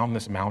comes down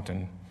this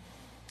mountain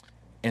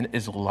and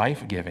is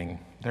life-giving.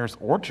 There's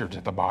orchards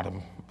at the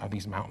bottom of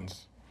these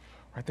mountains.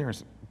 Right?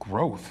 There's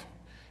growth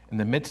in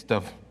the midst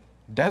of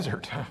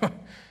desert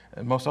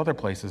and most other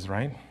places,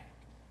 right?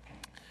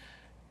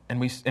 And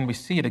we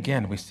see it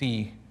again. We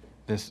see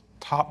this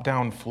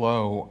top-down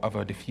flow of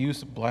a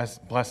diffuse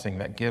blessing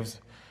that gives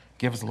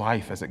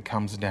life as it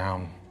comes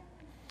down,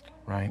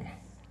 right?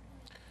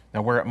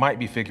 Now, where it might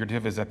be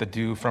figurative is that the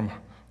dew from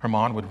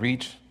Hermon would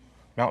reach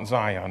Mount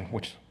Zion,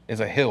 which is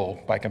a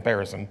hill by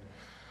comparison.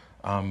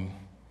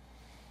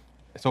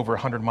 It's over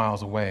 100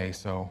 miles away,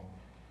 so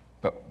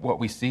But what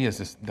we see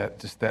is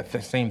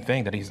that same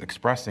thing, that he's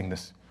expressing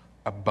this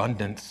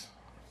abundance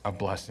of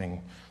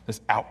blessing,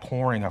 this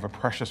outpouring of a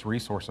precious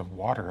resource of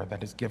water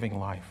that is giving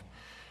life.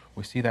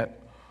 We see that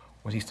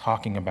what he's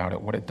talking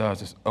about, what it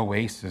does, is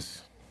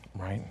oasis,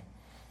 right?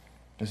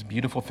 This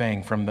beautiful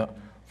thing from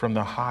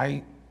the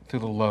high to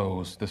the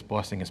lows, this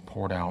blessing is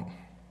poured out.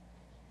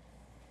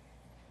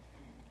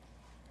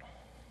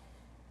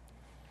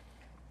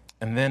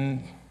 And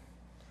then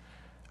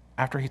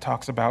after he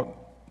talks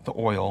about the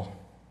oil,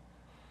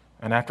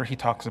 and after he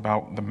talks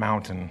about the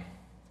mountain,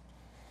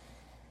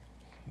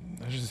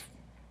 there's this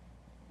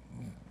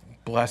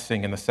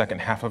blessing in the second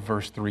half of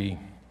verse 3. It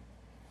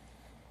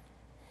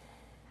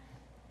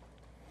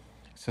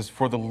says,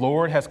 "For the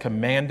Lord has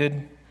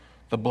commanded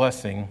the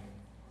blessing,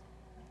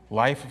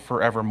 life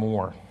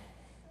forevermore."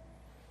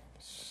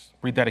 Let's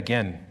read that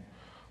again.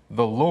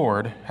 The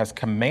Lord has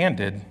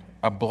commanded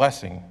a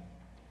blessing,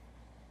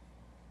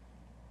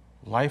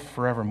 life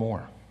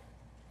forevermore.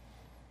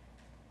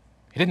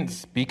 He didn't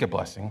speak a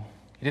blessing.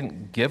 He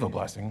didn't give a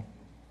blessing.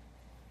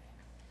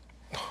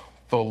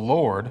 The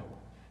Lord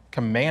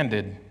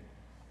commanded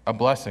a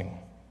blessing.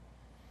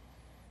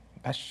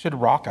 That should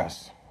rock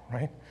us,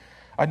 right?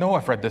 I know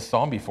I've read this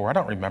psalm before. I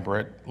don't remember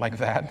it like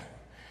that.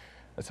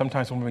 But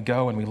sometimes when we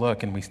go and we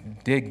look and we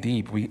dig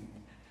deep, we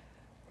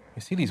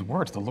see these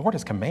words. The Lord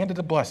has commanded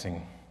a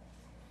blessing.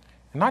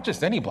 And not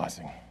just any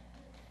blessing,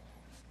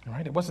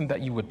 right? It wasn't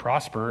that you would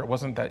prosper. It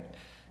wasn't that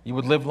you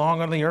would live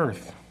long on the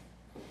earth.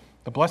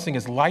 The blessing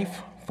is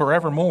life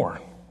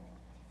forevermore,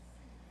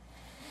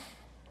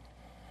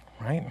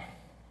 right?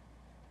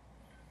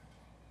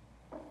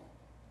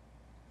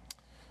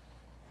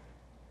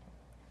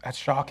 That's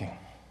shocking.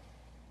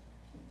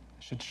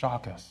 It should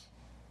shock us.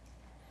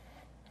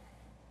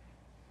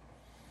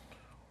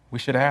 We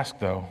should ask,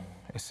 though,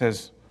 it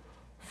says,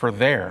 "For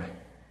there,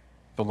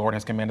 the Lord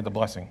has commanded the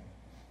blessing."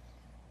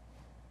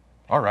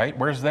 All right,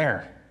 where's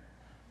there?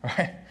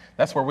 Right?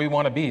 That's where we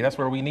want to be. That's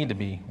where we need to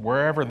be.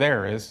 Wherever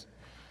there is,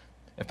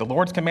 if the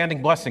Lord's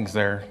commanding blessings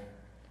there,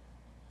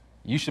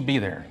 you should be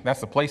there.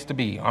 That's the place to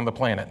be on the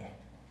planet.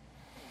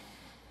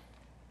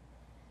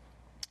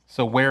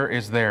 So where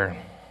is there?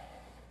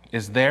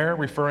 Is there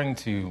referring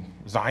to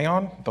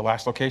Zion, the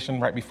last location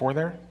right before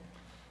there?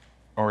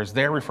 Or is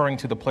there referring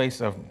to the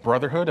place of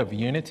brotherhood, of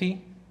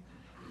unity?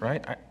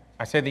 Right?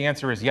 I say the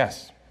answer is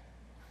yes.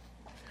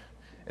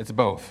 It's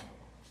both.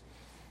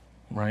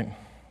 Right?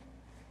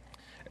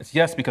 It's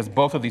yes, because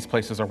both of these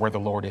places are where the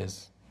Lord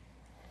is.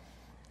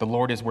 The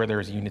Lord is where there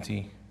is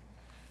unity,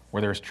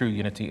 where there is true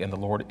unity, and the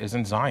Lord is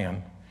in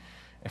Zion.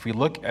 If we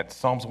look at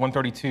Psalms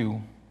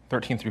 132,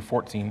 13 through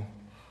 14,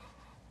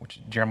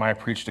 which Jeremiah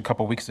preached a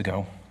couple weeks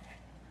ago,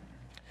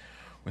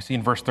 we see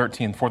in verse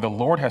 13, "For the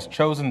Lord has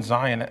chosen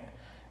Zion.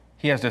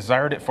 He has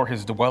desired it for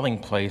his dwelling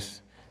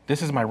place.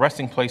 This is my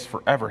resting place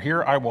forever.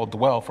 Here I will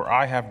dwell, for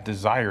I have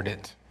desired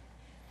it."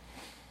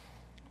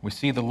 We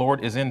see the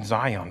Lord is in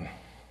Zion.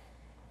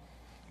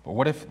 But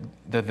what if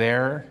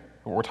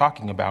what we're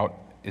talking about,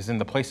 is in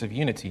the place of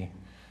unity?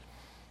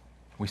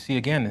 We see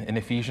again in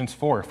Ephesians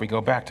 4, if we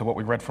go back to what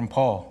we read from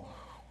Paul,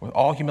 "With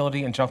all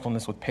humility and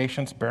gentleness, with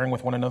patience, bearing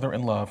with one another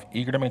in love,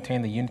 eager to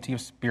maintain the unity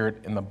of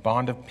spirit in the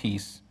bond of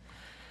peace.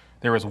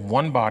 There is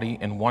one body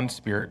and one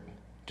spirit,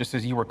 just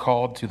as you were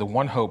called to the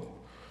one hope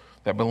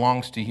that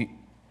belongs to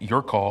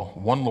your call,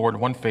 one Lord,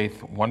 one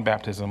faith, one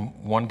baptism,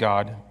 one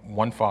God,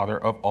 one Father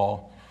of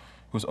all,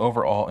 who's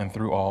over all and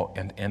through all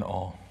and in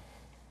all."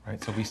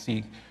 Right? So we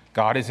see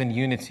God is in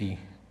unity.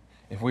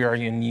 If we are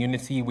in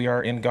unity, we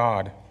are in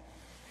God.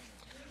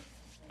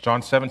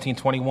 John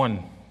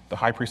 17:21, the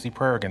high priestly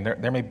prayer again.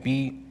 There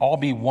may all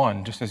be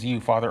one, just as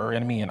you, Father, are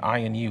in me and I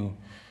in you.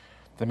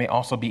 They may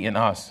also be in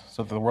us,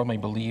 so that the world may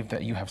believe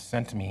that you have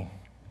sent me.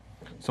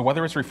 So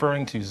whether it's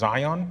referring to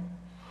Zion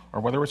or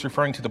whether it's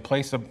referring to the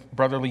place of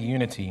brotherly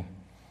unity,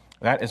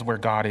 that is where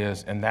God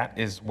is, and that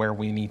is where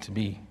we need to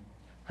be.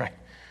 Right?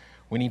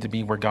 We need to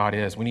be where God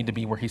is. We need to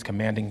be where he's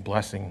commanding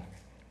blessing.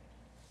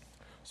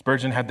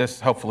 Spurgeon had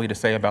this helpfully to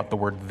say about the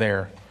word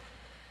 "there."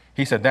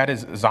 He said, "That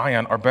is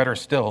Zion, or better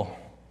still,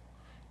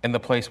 in the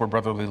place where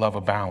brotherly love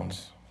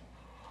abounds.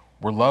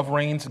 Where love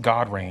reigns,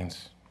 God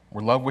reigns.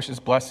 Where love wishes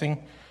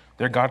blessing,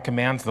 there God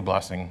commands the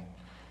blessing.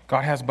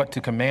 God has but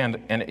to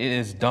command, and it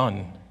is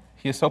done.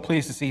 He is so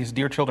pleased to see his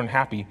dear children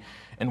happy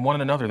in one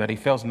another that he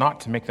fails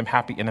not to make them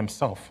happy in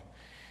himself.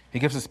 He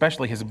gives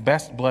especially his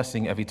best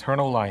blessing of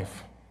eternal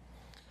life.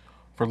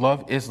 For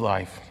love is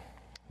life.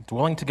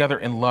 Dwelling together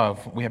in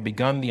love, we have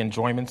begun the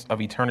enjoyments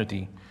of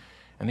eternity,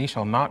 and these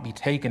shall not be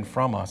taken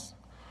from us.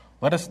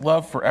 Let us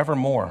love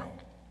forevermore,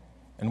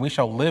 and we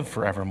shall live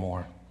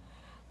forevermore.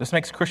 This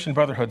makes Christian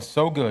brotherhood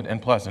so good and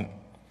pleasant.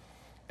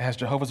 It has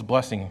Jehovah's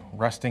blessing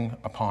resting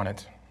upon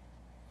it.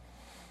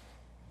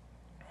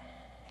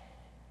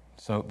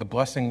 So the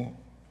blessing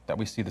that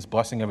we see, this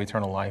blessing of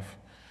eternal life,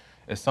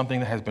 is something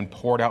that has been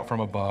poured out from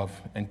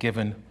above and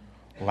given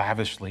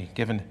lavishly,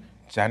 given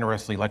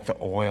generously, like the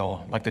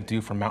oil, like the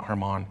dew from Mount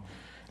Hermon,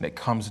 and it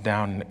comes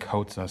down and it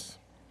coats us,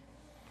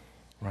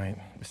 right?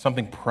 It's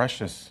something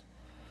precious,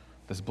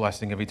 this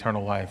blessing of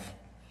eternal life.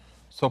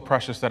 so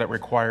precious that it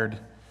required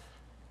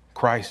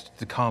Christ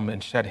to come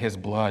and shed his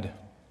blood,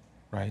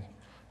 right?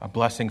 A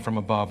blessing from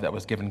above that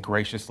was given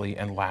graciously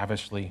and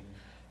lavishly,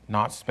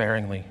 not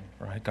sparingly,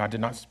 right? God did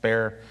not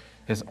spare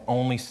his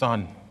only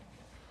son,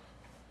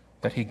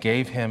 that he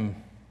gave him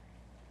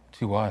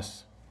to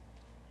us,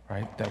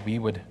 right? That we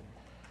would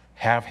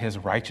have his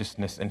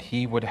righteousness and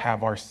he would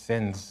have our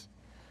sins,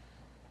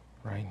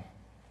 right?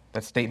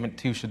 That statement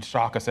too should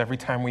shock us every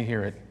time we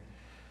hear it.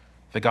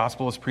 The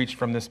gospel is preached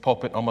from this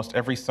pulpit almost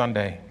every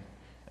Sunday,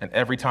 and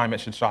every time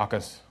it should shock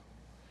us.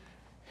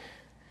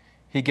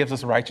 He gives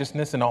us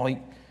righteousness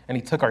and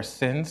he took our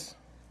sins.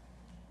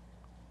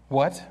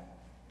 What?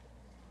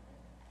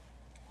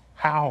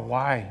 How?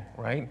 Why?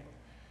 Right?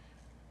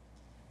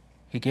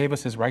 He gave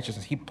us his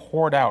righteousness. He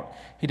poured out.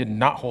 He did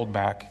not hold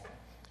back.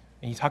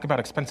 And you talk about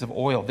expensive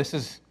oil. This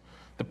is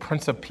the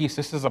Prince of Peace.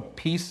 This is a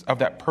piece of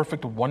that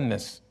perfect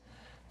oneness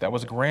that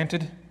was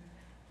granted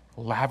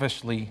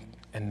lavishly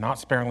and not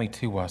sparingly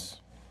to us.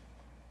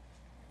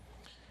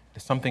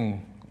 It's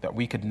something that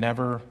we could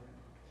never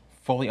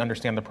fully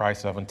understand the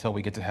price of until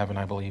we get to heaven,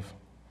 I believe.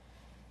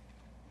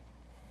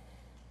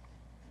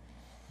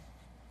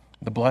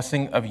 The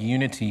blessing of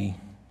unity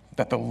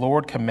that the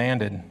Lord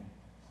commanded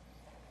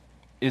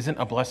isn't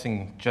a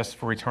blessing just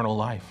for eternal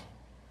life,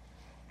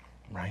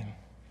 right?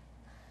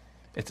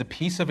 It's a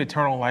piece of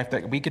eternal life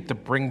that we get to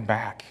bring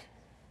back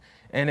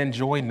and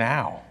enjoy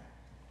now,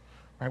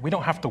 right? We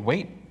don't have to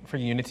wait for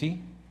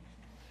unity.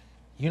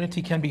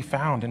 Unity can be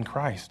found in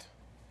Christ,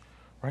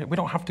 right? We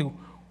don't have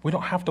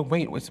to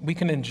wait. We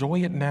can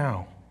enjoy it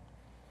now.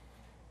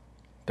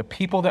 The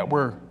people that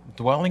we're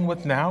dwelling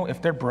with now,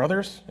 if they're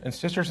brothers and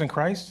sisters in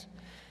Christ,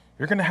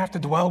 you're going to have to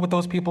dwell with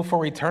those people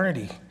for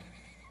eternity,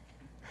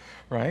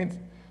 right?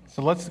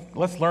 So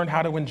let's learn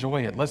how to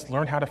enjoy it. Let's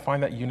learn how to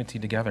find that unity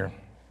together.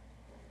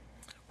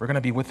 We're going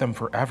to be with them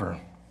forever.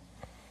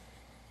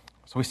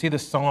 So we see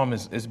this psalm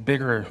is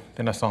bigger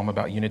than a psalm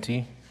about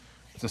unity.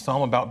 It's a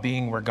psalm about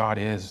being where God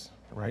is,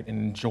 right? And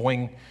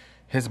enjoying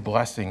his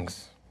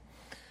blessings.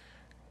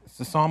 It's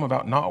a psalm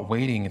about not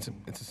waiting.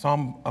 It's a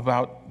psalm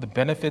about the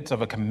benefits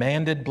of a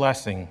commanded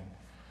blessing,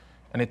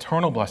 an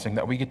eternal blessing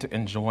that we get to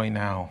enjoy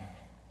now.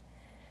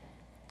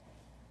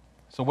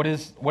 So what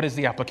is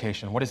the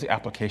application? What is the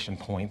application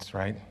points,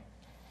 right?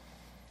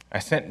 I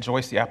sent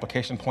Joyce the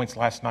application points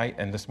last night,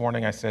 and this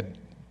morning I said,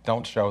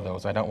 don't show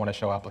those. I don't want to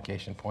show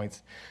application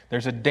points.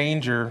 There's a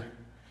danger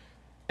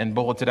in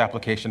bulleted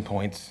application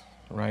points,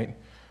 right?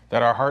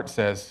 That our heart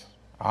says,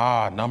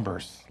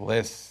 numbers,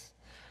 lists,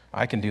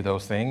 I can do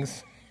those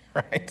things,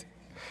 right?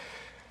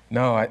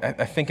 No,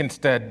 I think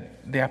instead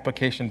the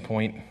application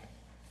point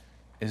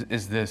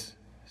is this: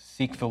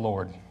 seek the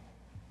Lord,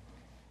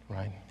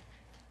 right?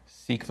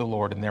 Seek the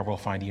Lord, and there we'll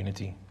find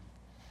unity.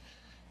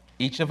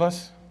 Each of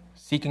us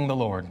seeking the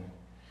Lord,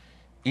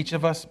 each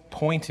of us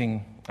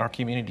pointing our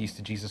communities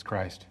to Jesus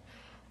Christ,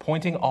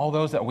 pointing all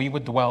those that we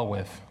would dwell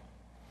with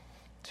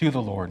to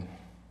the Lord,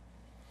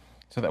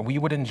 so that we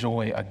would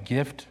enjoy a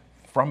gift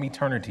from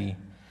eternity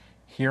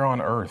here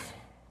on earth.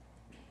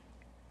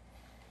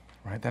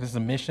 Right? That is the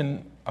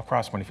mission of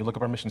Crosspoint. If you look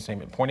up our mission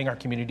statement, pointing our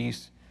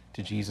communities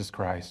to Jesus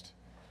Christ,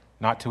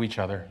 not to each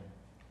other,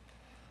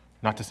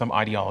 not to some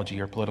ideology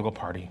or political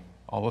party.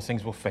 All those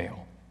things will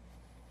fail.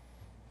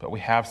 But we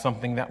have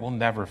something that will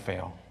never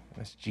fail.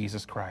 That's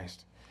Jesus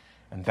Christ.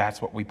 And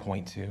that's what we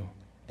point to.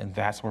 And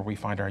that's where we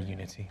find our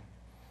unity.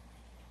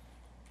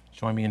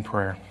 Join me in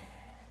prayer.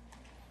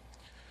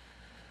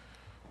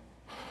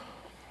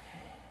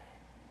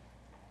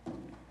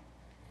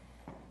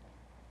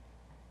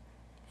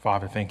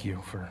 Father, thank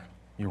you for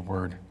your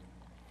word.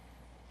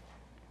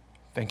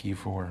 Thank you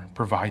for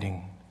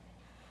providing,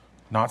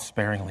 not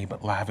sparingly,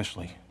 but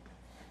lavishly,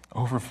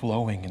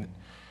 overflowing, and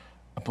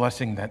a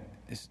blessing that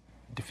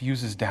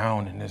diffuses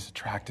down and is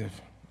attractive.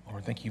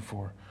 Lord, thank you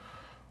for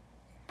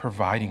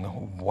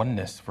providing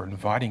oneness, for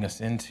inviting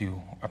us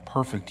into a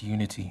perfect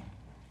unity,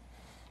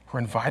 for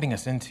inviting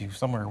us into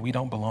somewhere we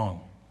don't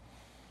belong,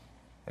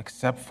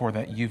 except for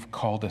that you've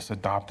called us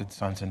adopted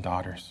sons and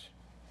daughters.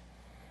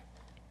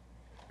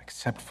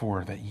 Except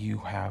for that you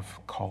have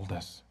called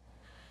us.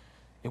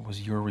 It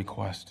was your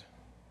request.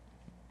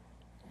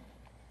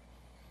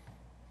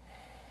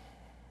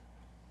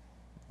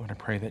 Lord, I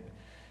pray that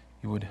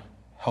you would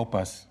help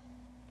us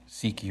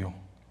seek you.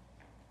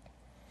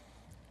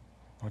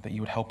 Lord, that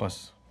you would help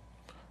us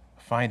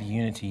find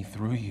unity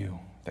through you,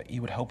 that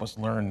you would help us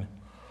learn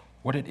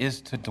what it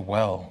is to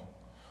dwell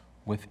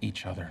with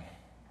each other.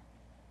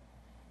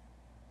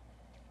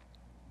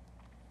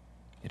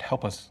 You'd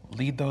help us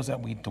lead those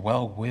that we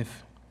dwell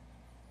with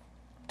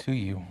to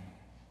you.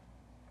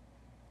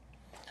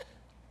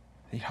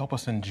 You help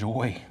us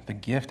enjoy the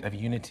gift of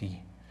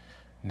unity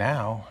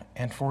now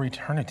and for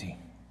eternity.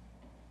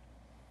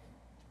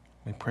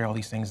 We pray all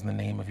these things in the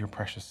name of your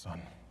precious Son.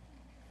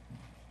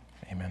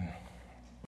 Amen.